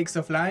mistakes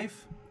of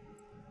life.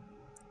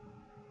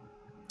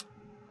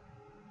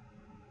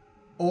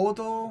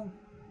 Oder,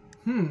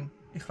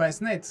 ich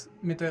weiß nicht,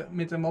 mit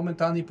der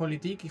momentanen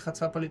Politik, ich habe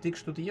zwar Politik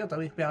studiert,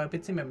 aber ich bin auch ein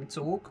bisschen mehr mit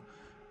Zug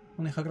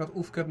und ich habe gerade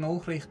aufgehört,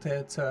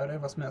 Nachrichten zu hören,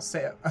 was mir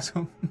sehr,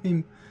 also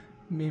mit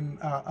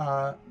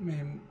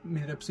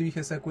der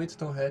Psyche sehr gut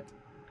da hat.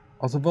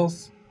 Also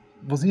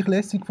was ich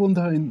lässig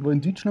gefunden habe, was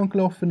in Deutschland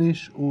gelaufen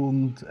ist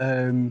und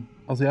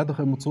also ja, da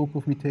kommen wir zurück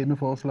auf meinen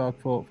Themenvorschlag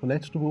von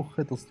letzter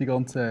Woche, dass die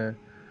ganzen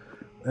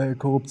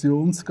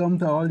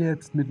Korruptionsskandale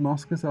jetzt mit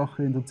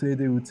Maskensachen in der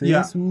CDU,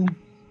 CSU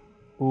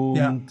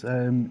und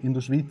in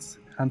der Schweiz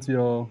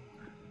haben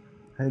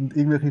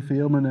irgendwelche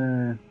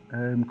Firmen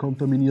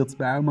kontaminiertes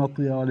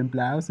Baumaterial im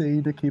Blausee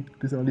reingekippt,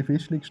 bis alle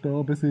Fischli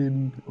gestorben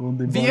sind.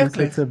 Und im Wallis hat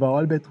es einen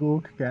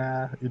Wahlbetrug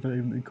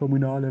gegeben, in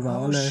kommunalen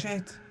Wahlen. Oh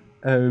shit.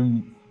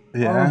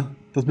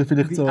 Dass wir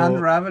vielleicht so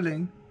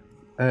Unraveling.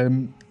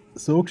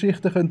 So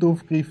Geschichten können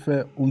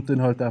aufgreifen und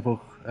dann halt einfach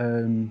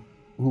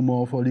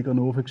humorvolle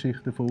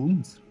Ganoven-Geschichten von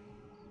uns.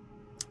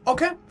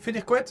 Okay, finde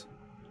ich gut.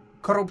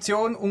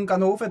 Korruption und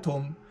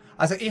Ganoventum.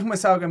 Also ich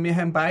muss sagen, wir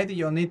haben beide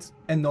ja nicht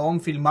enorm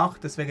viel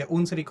Macht, deswegen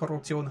unsere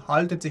Korruption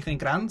haltet sich in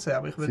Grenzen.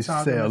 Aber ich würde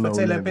sagen, wir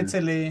erzählen ein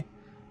bisschen...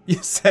 Ja,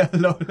 sehr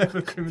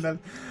low-level kriminell.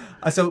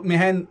 Also wir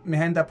haben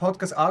den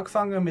Podcast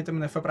angefangen mit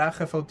einem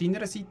Verbrechen von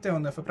deiner Seite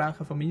und einem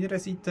Verbrechen von meiner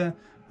Seite,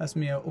 als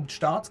wir um die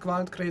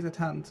Staatsgewalt geredet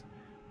haben.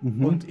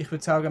 Und ich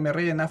würde sagen, wir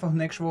reden einfach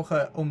nächste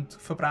Woche um die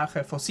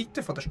Verbrechen von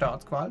Seite von der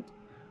Staatsgewalt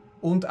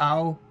und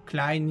auch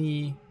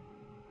kleine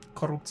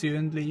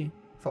Korruptionen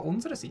von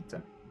unserer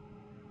Seite.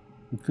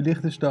 Und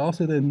vielleicht ist das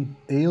ja dann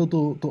eher der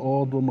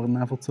Ort, wo wir dann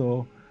einfach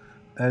so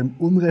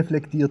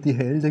unreflektierte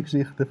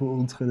Heldengeschichten von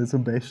uns können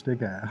zum Besten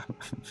geben.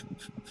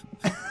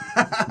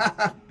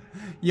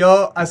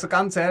 Ja, also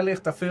ganz ehrlich,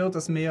 dafür,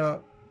 dass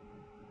wir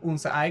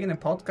unseren eigenen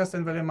Podcast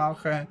dann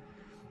machen,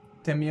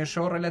 dann wir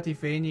schon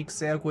relativ wenig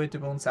sehr gut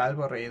über uns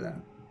selber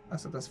reden.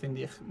 Also das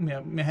finde ich, wir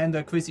haben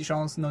eine gewisse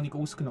Chance noch nicht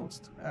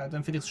ausgenutzt.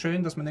 Dann finde ich es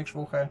schön, dass wir nächste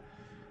Woche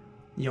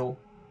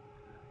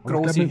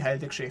grosse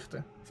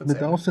Heldengeschichten erzählen.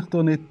 Man darf sich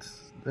da nicht,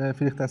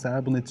 vielleicht auch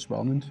selber nicht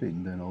spannend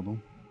finden, oder?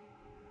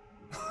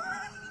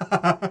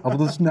 Aber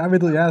das ist dann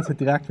wieder, das hat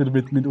direkt wieder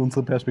mit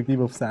unserer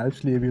Perspektive auf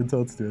Selbstliebe und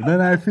so zu tun.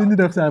 Nein, ich finde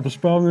doch selber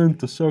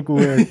spannend, das ist schon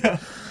gut. Ja.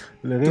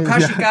 Du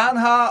kannst dich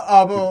gerne haben,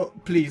 aber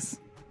please.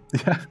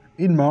 Ja,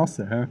 in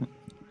Massen. Ja.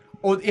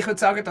 Und ich würde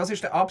sagen, das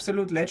ist der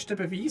absolut letzte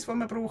Beweis, den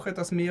wir brauchen,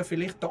 dass wir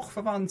vielleicht doch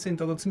verwandt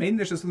sind oder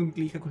zumindest aus dem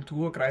gleichen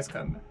Kulturkreis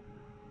kommen.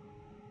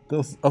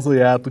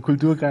 Der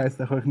Kulturkreis,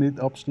 den kann ich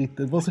nicht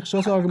abstreiten. Was ich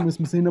schon sagen muss,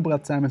 wir sind aber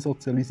auch zusammen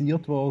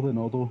sozialisiert worden,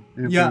 oder?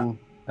 Über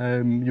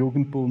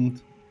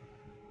Jugendbund.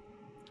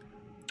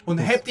 Und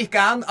hab dich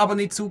gern, aber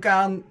nicht zu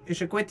gern,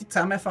 ist eine gute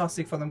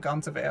Zusammenfassung von dem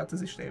ganzen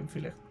Wertesystem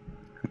vielleicht.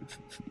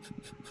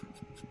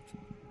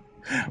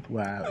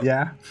 Wow,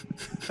 ja.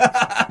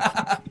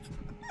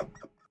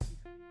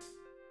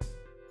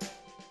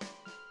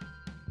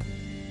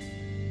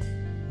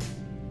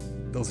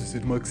 Das war es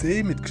wieder mal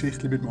gesehen mit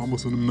Geschichten mit dem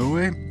Amos und dem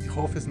Noe. Ich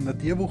hoffe, ihr seid auch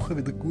diese Woche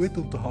wieder gut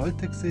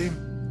unterhalten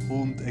gewesen.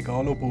 Und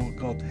egal, ob ihr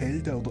gerade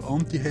Helden oder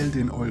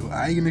Anti-Helden in eurer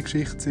eigenen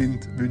Geschichte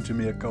sind, wünschen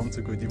wir eine ganz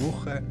gute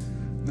Woche.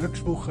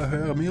 Nächste Woche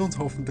hören wir uns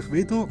hoffentlich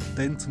wieder,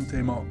 dann zum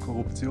Thema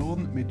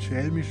Korruption mit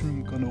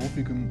schelmischem,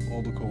 ganobigem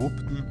oder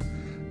Korrupten.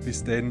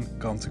 Bis dann,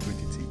 ganz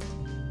gute Zeit.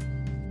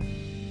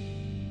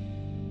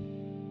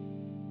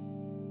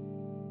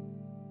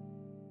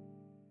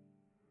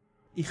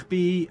 Ich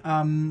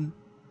bin,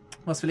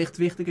 was vielleicht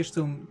wichtig ist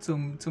zum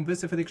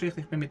Wissen für die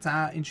Geschichte, ich bin mit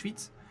 10 in der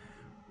Schweiz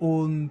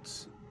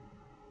und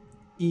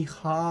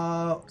ich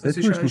habe... Es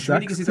ist eine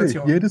schwierige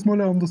Situation. Jedes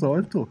Mal ein anderes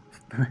Alter.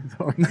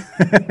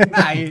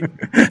 Nein,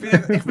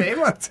 ich bin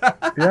immer 10.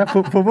 Ja,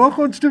 von wo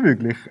kommst du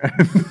wirklich?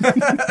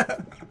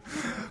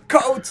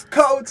 Code!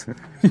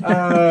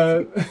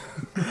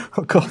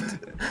 Oh Gott,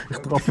 ich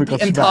traf mir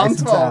gerade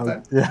enttarnt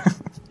worden. Ja.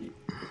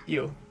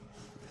 Jo.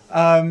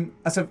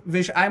 Also,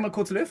 willst du einmal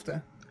kurz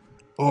lüften?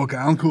 Oh,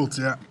 gern kurz,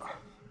 ja.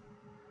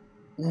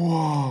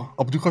 Wow.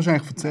 Aber du kannst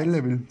eigentlich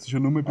erzählen, weil es ist ja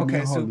nur bei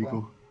mir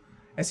Halliger.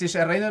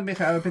 Erinnert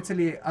mich auch ein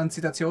bisschen an die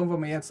Situation, wo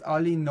wir jetzt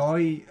alle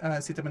neu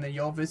seit einem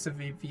Jahr wissen,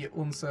 wie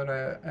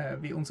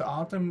unser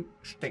Atem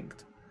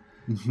stinkt.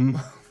 Mhm.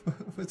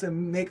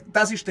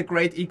 Das ist der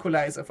Great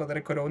Equalizer von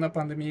der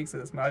Corona-Pandemie,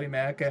 dass wir alle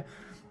merken,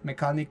 man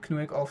kann nicht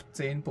genug oft die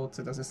Zähne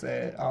putzen, dass es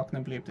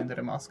angenehm bleibt in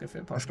der Maske für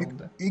ein paar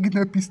Stunden.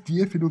 Irgendetwas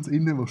tief in uns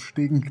innen, was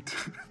stinkt.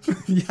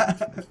 Ja.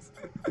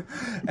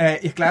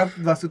 Ich glaube,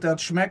 was du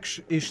dort schmeckst,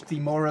 ist die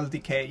Moral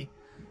Decay.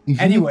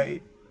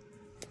 Anyway,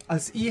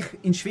 als ich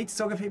in die Schweiz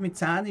gezogen bin mit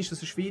 10, ist das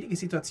eine schwierige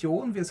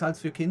Situation, wie es halt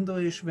für Kinder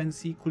ist, wenn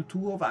sie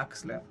Kultur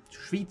wechseln. Die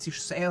Schweiz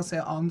ist sehr,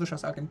 sehr anders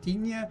als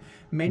Argentinien.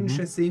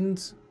 Menschen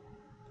sind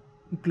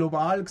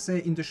global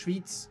gesehen in der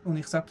Schweiz, und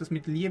ich sage das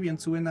mit Liebe und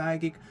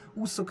Zuneigung,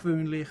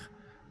 außergewöhnlich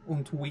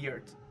und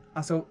weird.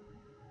 Also,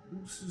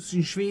 es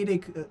ist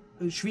schwierig,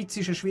 die Schweiz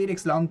ist ein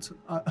schwieriges Land,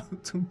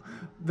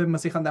 wenn man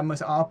sich an dem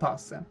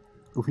anpassen muss.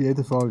 Auf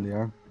jeden Fall,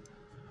 ja.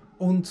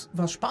 Und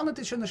was spannend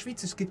ist in der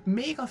Schweiz, es gibt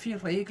mega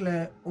viele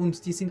Regeln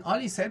und die sind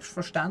alle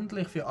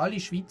selbstverständlich für alle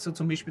Schweizer,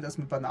 zum Beispiel, dass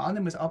man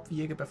Bananen muss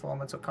abwiegen, bevor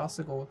man zur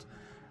Kasse geht.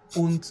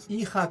 Und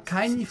ich habe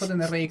keine von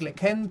diesen Regeln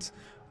kennt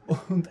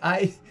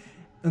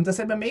und das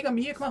hat mir mega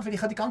Mühe gemacht, weil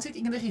ich habe die ganze Zeit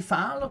irgendwelche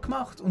Fehler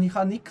gemacht und ich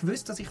habe nicht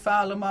gewusst, dass ich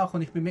Fehler mache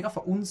und ich bin mega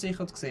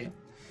verunsichert gewesen.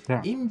 Ja.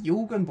 Im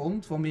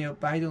Jugendbund, wo wir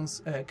beide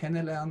uns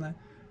kennenlernen,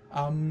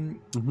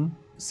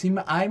 sind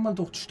wir einmal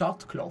durch die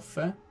Stadt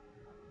gelaufen.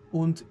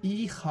 Und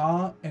ich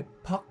habe eine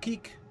Packung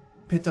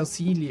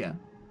Petersilie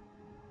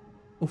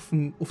auf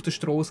der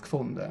Straße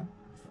gefunden.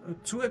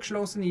 Eine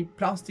zugeschlossene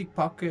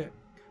Plastikpackung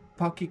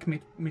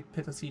mit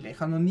Petersilie. Ich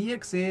habe noch nie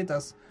gesehen,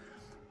 dass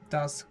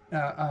das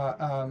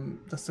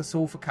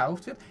so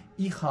verkauft wird.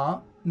 Ich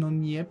habe noch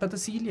nie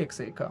Petersilie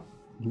gesehen.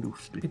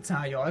 Lustig. Ich bin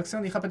 10 Jahre alt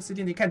und ich habe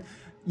Petersilie nicht gekannt.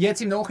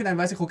 Jetzt im Nachhinein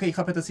weiss ich, okay, ich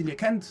habe Petersilie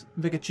gekannt,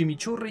 wegen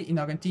Chimichurri in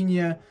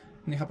Argentinien.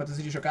 Und ich habe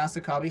Petersilie schon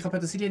gegessen, aber ich habe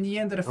Petersilie nie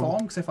in der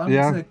Form gesehen, vor allem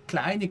in so einer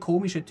kleinen,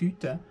 komischen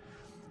Tüte.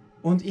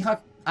 Und ich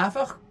habe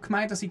einfach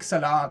gemeint, das ist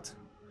Salat.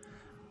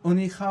 Und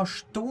ich habe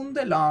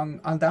stundenlang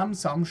an diesem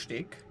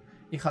Samstag,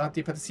 ich habe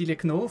die Petersilie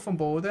genommen vom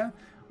Boden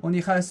und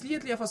ich habe ein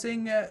Lied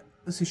singen,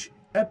 es ist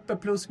etwa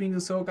plus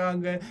minus so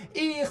gegangen,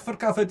 ich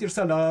verkaufe dir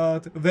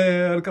Salat,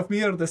 wer kauft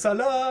mir den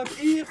Salat,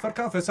 ich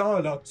verkaufe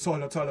Salat,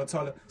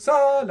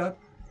 Salat,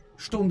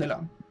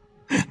 stundenlang.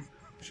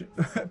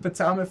 Bei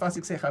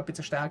Zusammenfassung gesehen, ich habe ein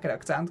bisschen stärkeren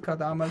Akzent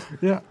gehabt damals.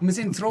 Ja. Und wir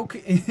sind zurück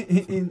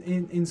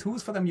ins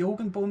Haus von dem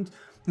Jugendbund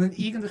und haben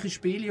irgendwelche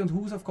Spiele und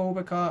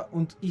Hausaufgaben gehabt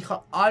und ich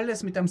habe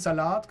alles mit dem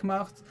Salat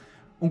gemacht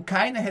und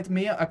keiner hat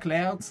mir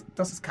erklärt,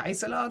 dass es kein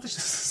Salat ist,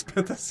 dass es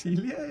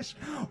Petersilie ist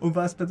und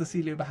was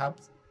Petersilie überhaupt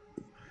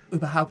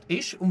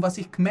ist. Und was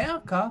ich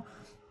gemerkt habe,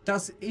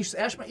 das ist das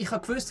erste Mal, ich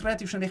habe gewusst,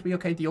 relativ schnell, ich bin ja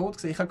kein Idiot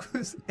gewesen, ich habe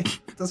gewusst,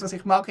 das, was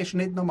ich mache, ist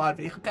nicht normal,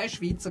 weil ich habe keinen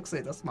Schweizer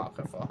gesehen, das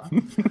machen vorher.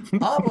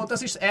 Aber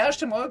das ist das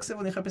erste Mal gewesen,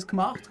 wo ich etwas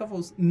gemacht habe,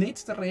 was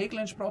nicht der Regel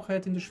entsprochen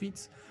hat in der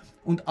Schweiz.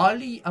 Und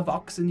alle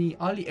Erwachsene,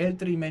 alle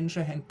ältere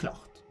Menschen haben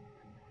gelacht.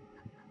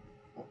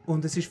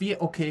 Und es ist wie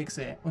okay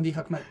gewesen. Und ich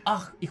habe gemeint,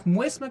 ach, ich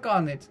muss mir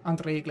gar nicht an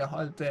die Regeln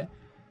halten,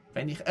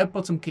 wenn ich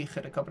jemanden zum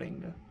Kichern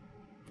bringen kann.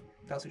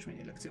 Das war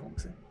meine Lektion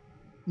gewesen.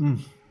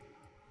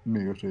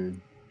 Mega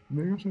schön.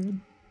 Mega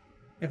schön.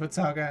 Ich würde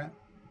sagen,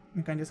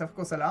 wir können jetzt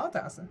einfach Salat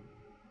essen.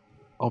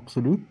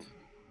 Absolut.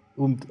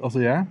 Und also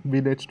ja, wie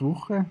letzte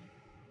Woche.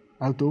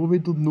 Auch hier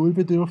wieder null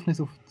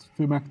Bedürfnis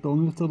für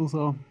McDonalds oder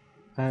so.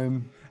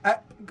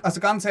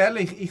 Also ganz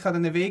ehrlich, ich habe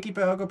einen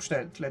Veggie-Burger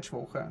bestellt letzte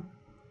Woche.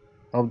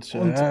 Aber das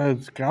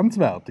ist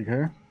grenzwertig,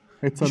 hä?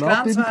 Ist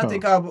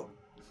grenzwertig, aber...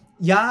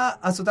 Ja,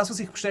 also das, was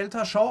ich bestellt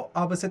habe, schon,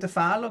 aber es hat einen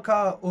Fehler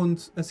gehabt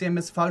und sie haben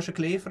es falsch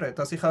geliefert.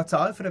 Also ich habe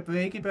gezahlt für einen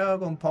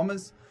Veggie-Burger und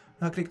Pommes,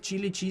 und habe gekriegt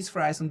Chili Cheese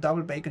Fries und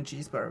Double Bacon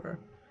Cheeseburger.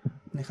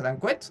 Und ich habe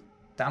gedacht, gut,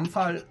 in dem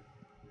Fall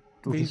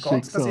will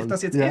Gott, dass ich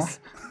das jetzt esse.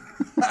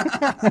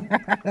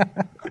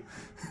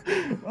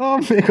 Oh,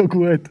 mega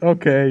gut.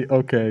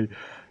 Okay.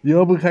 Ja,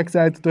 aber ich habe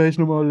gesagt, du hast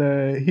noch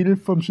mal Hilfe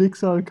vom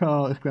Schicksal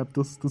gehabt. Ich glaube,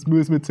 das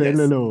müssen wir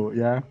zählen lassen.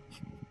 Ja.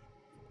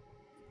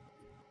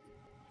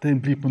 Dann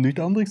bleibt mir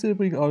nichts anderes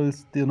übrig,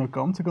 als dir noch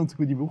ganz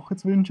gute Woche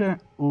zu wünschen.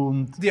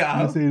 Und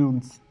wir sehen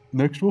uns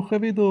nächste Woche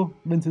wieder,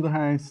 wenn es wieder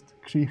heisst,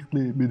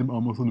 Geschichtli mit dem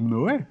Amazon im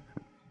Noe.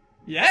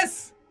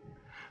 Yes!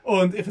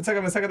 Und ich würde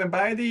sagen, wir sagen dann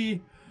beide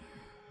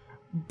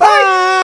Bye!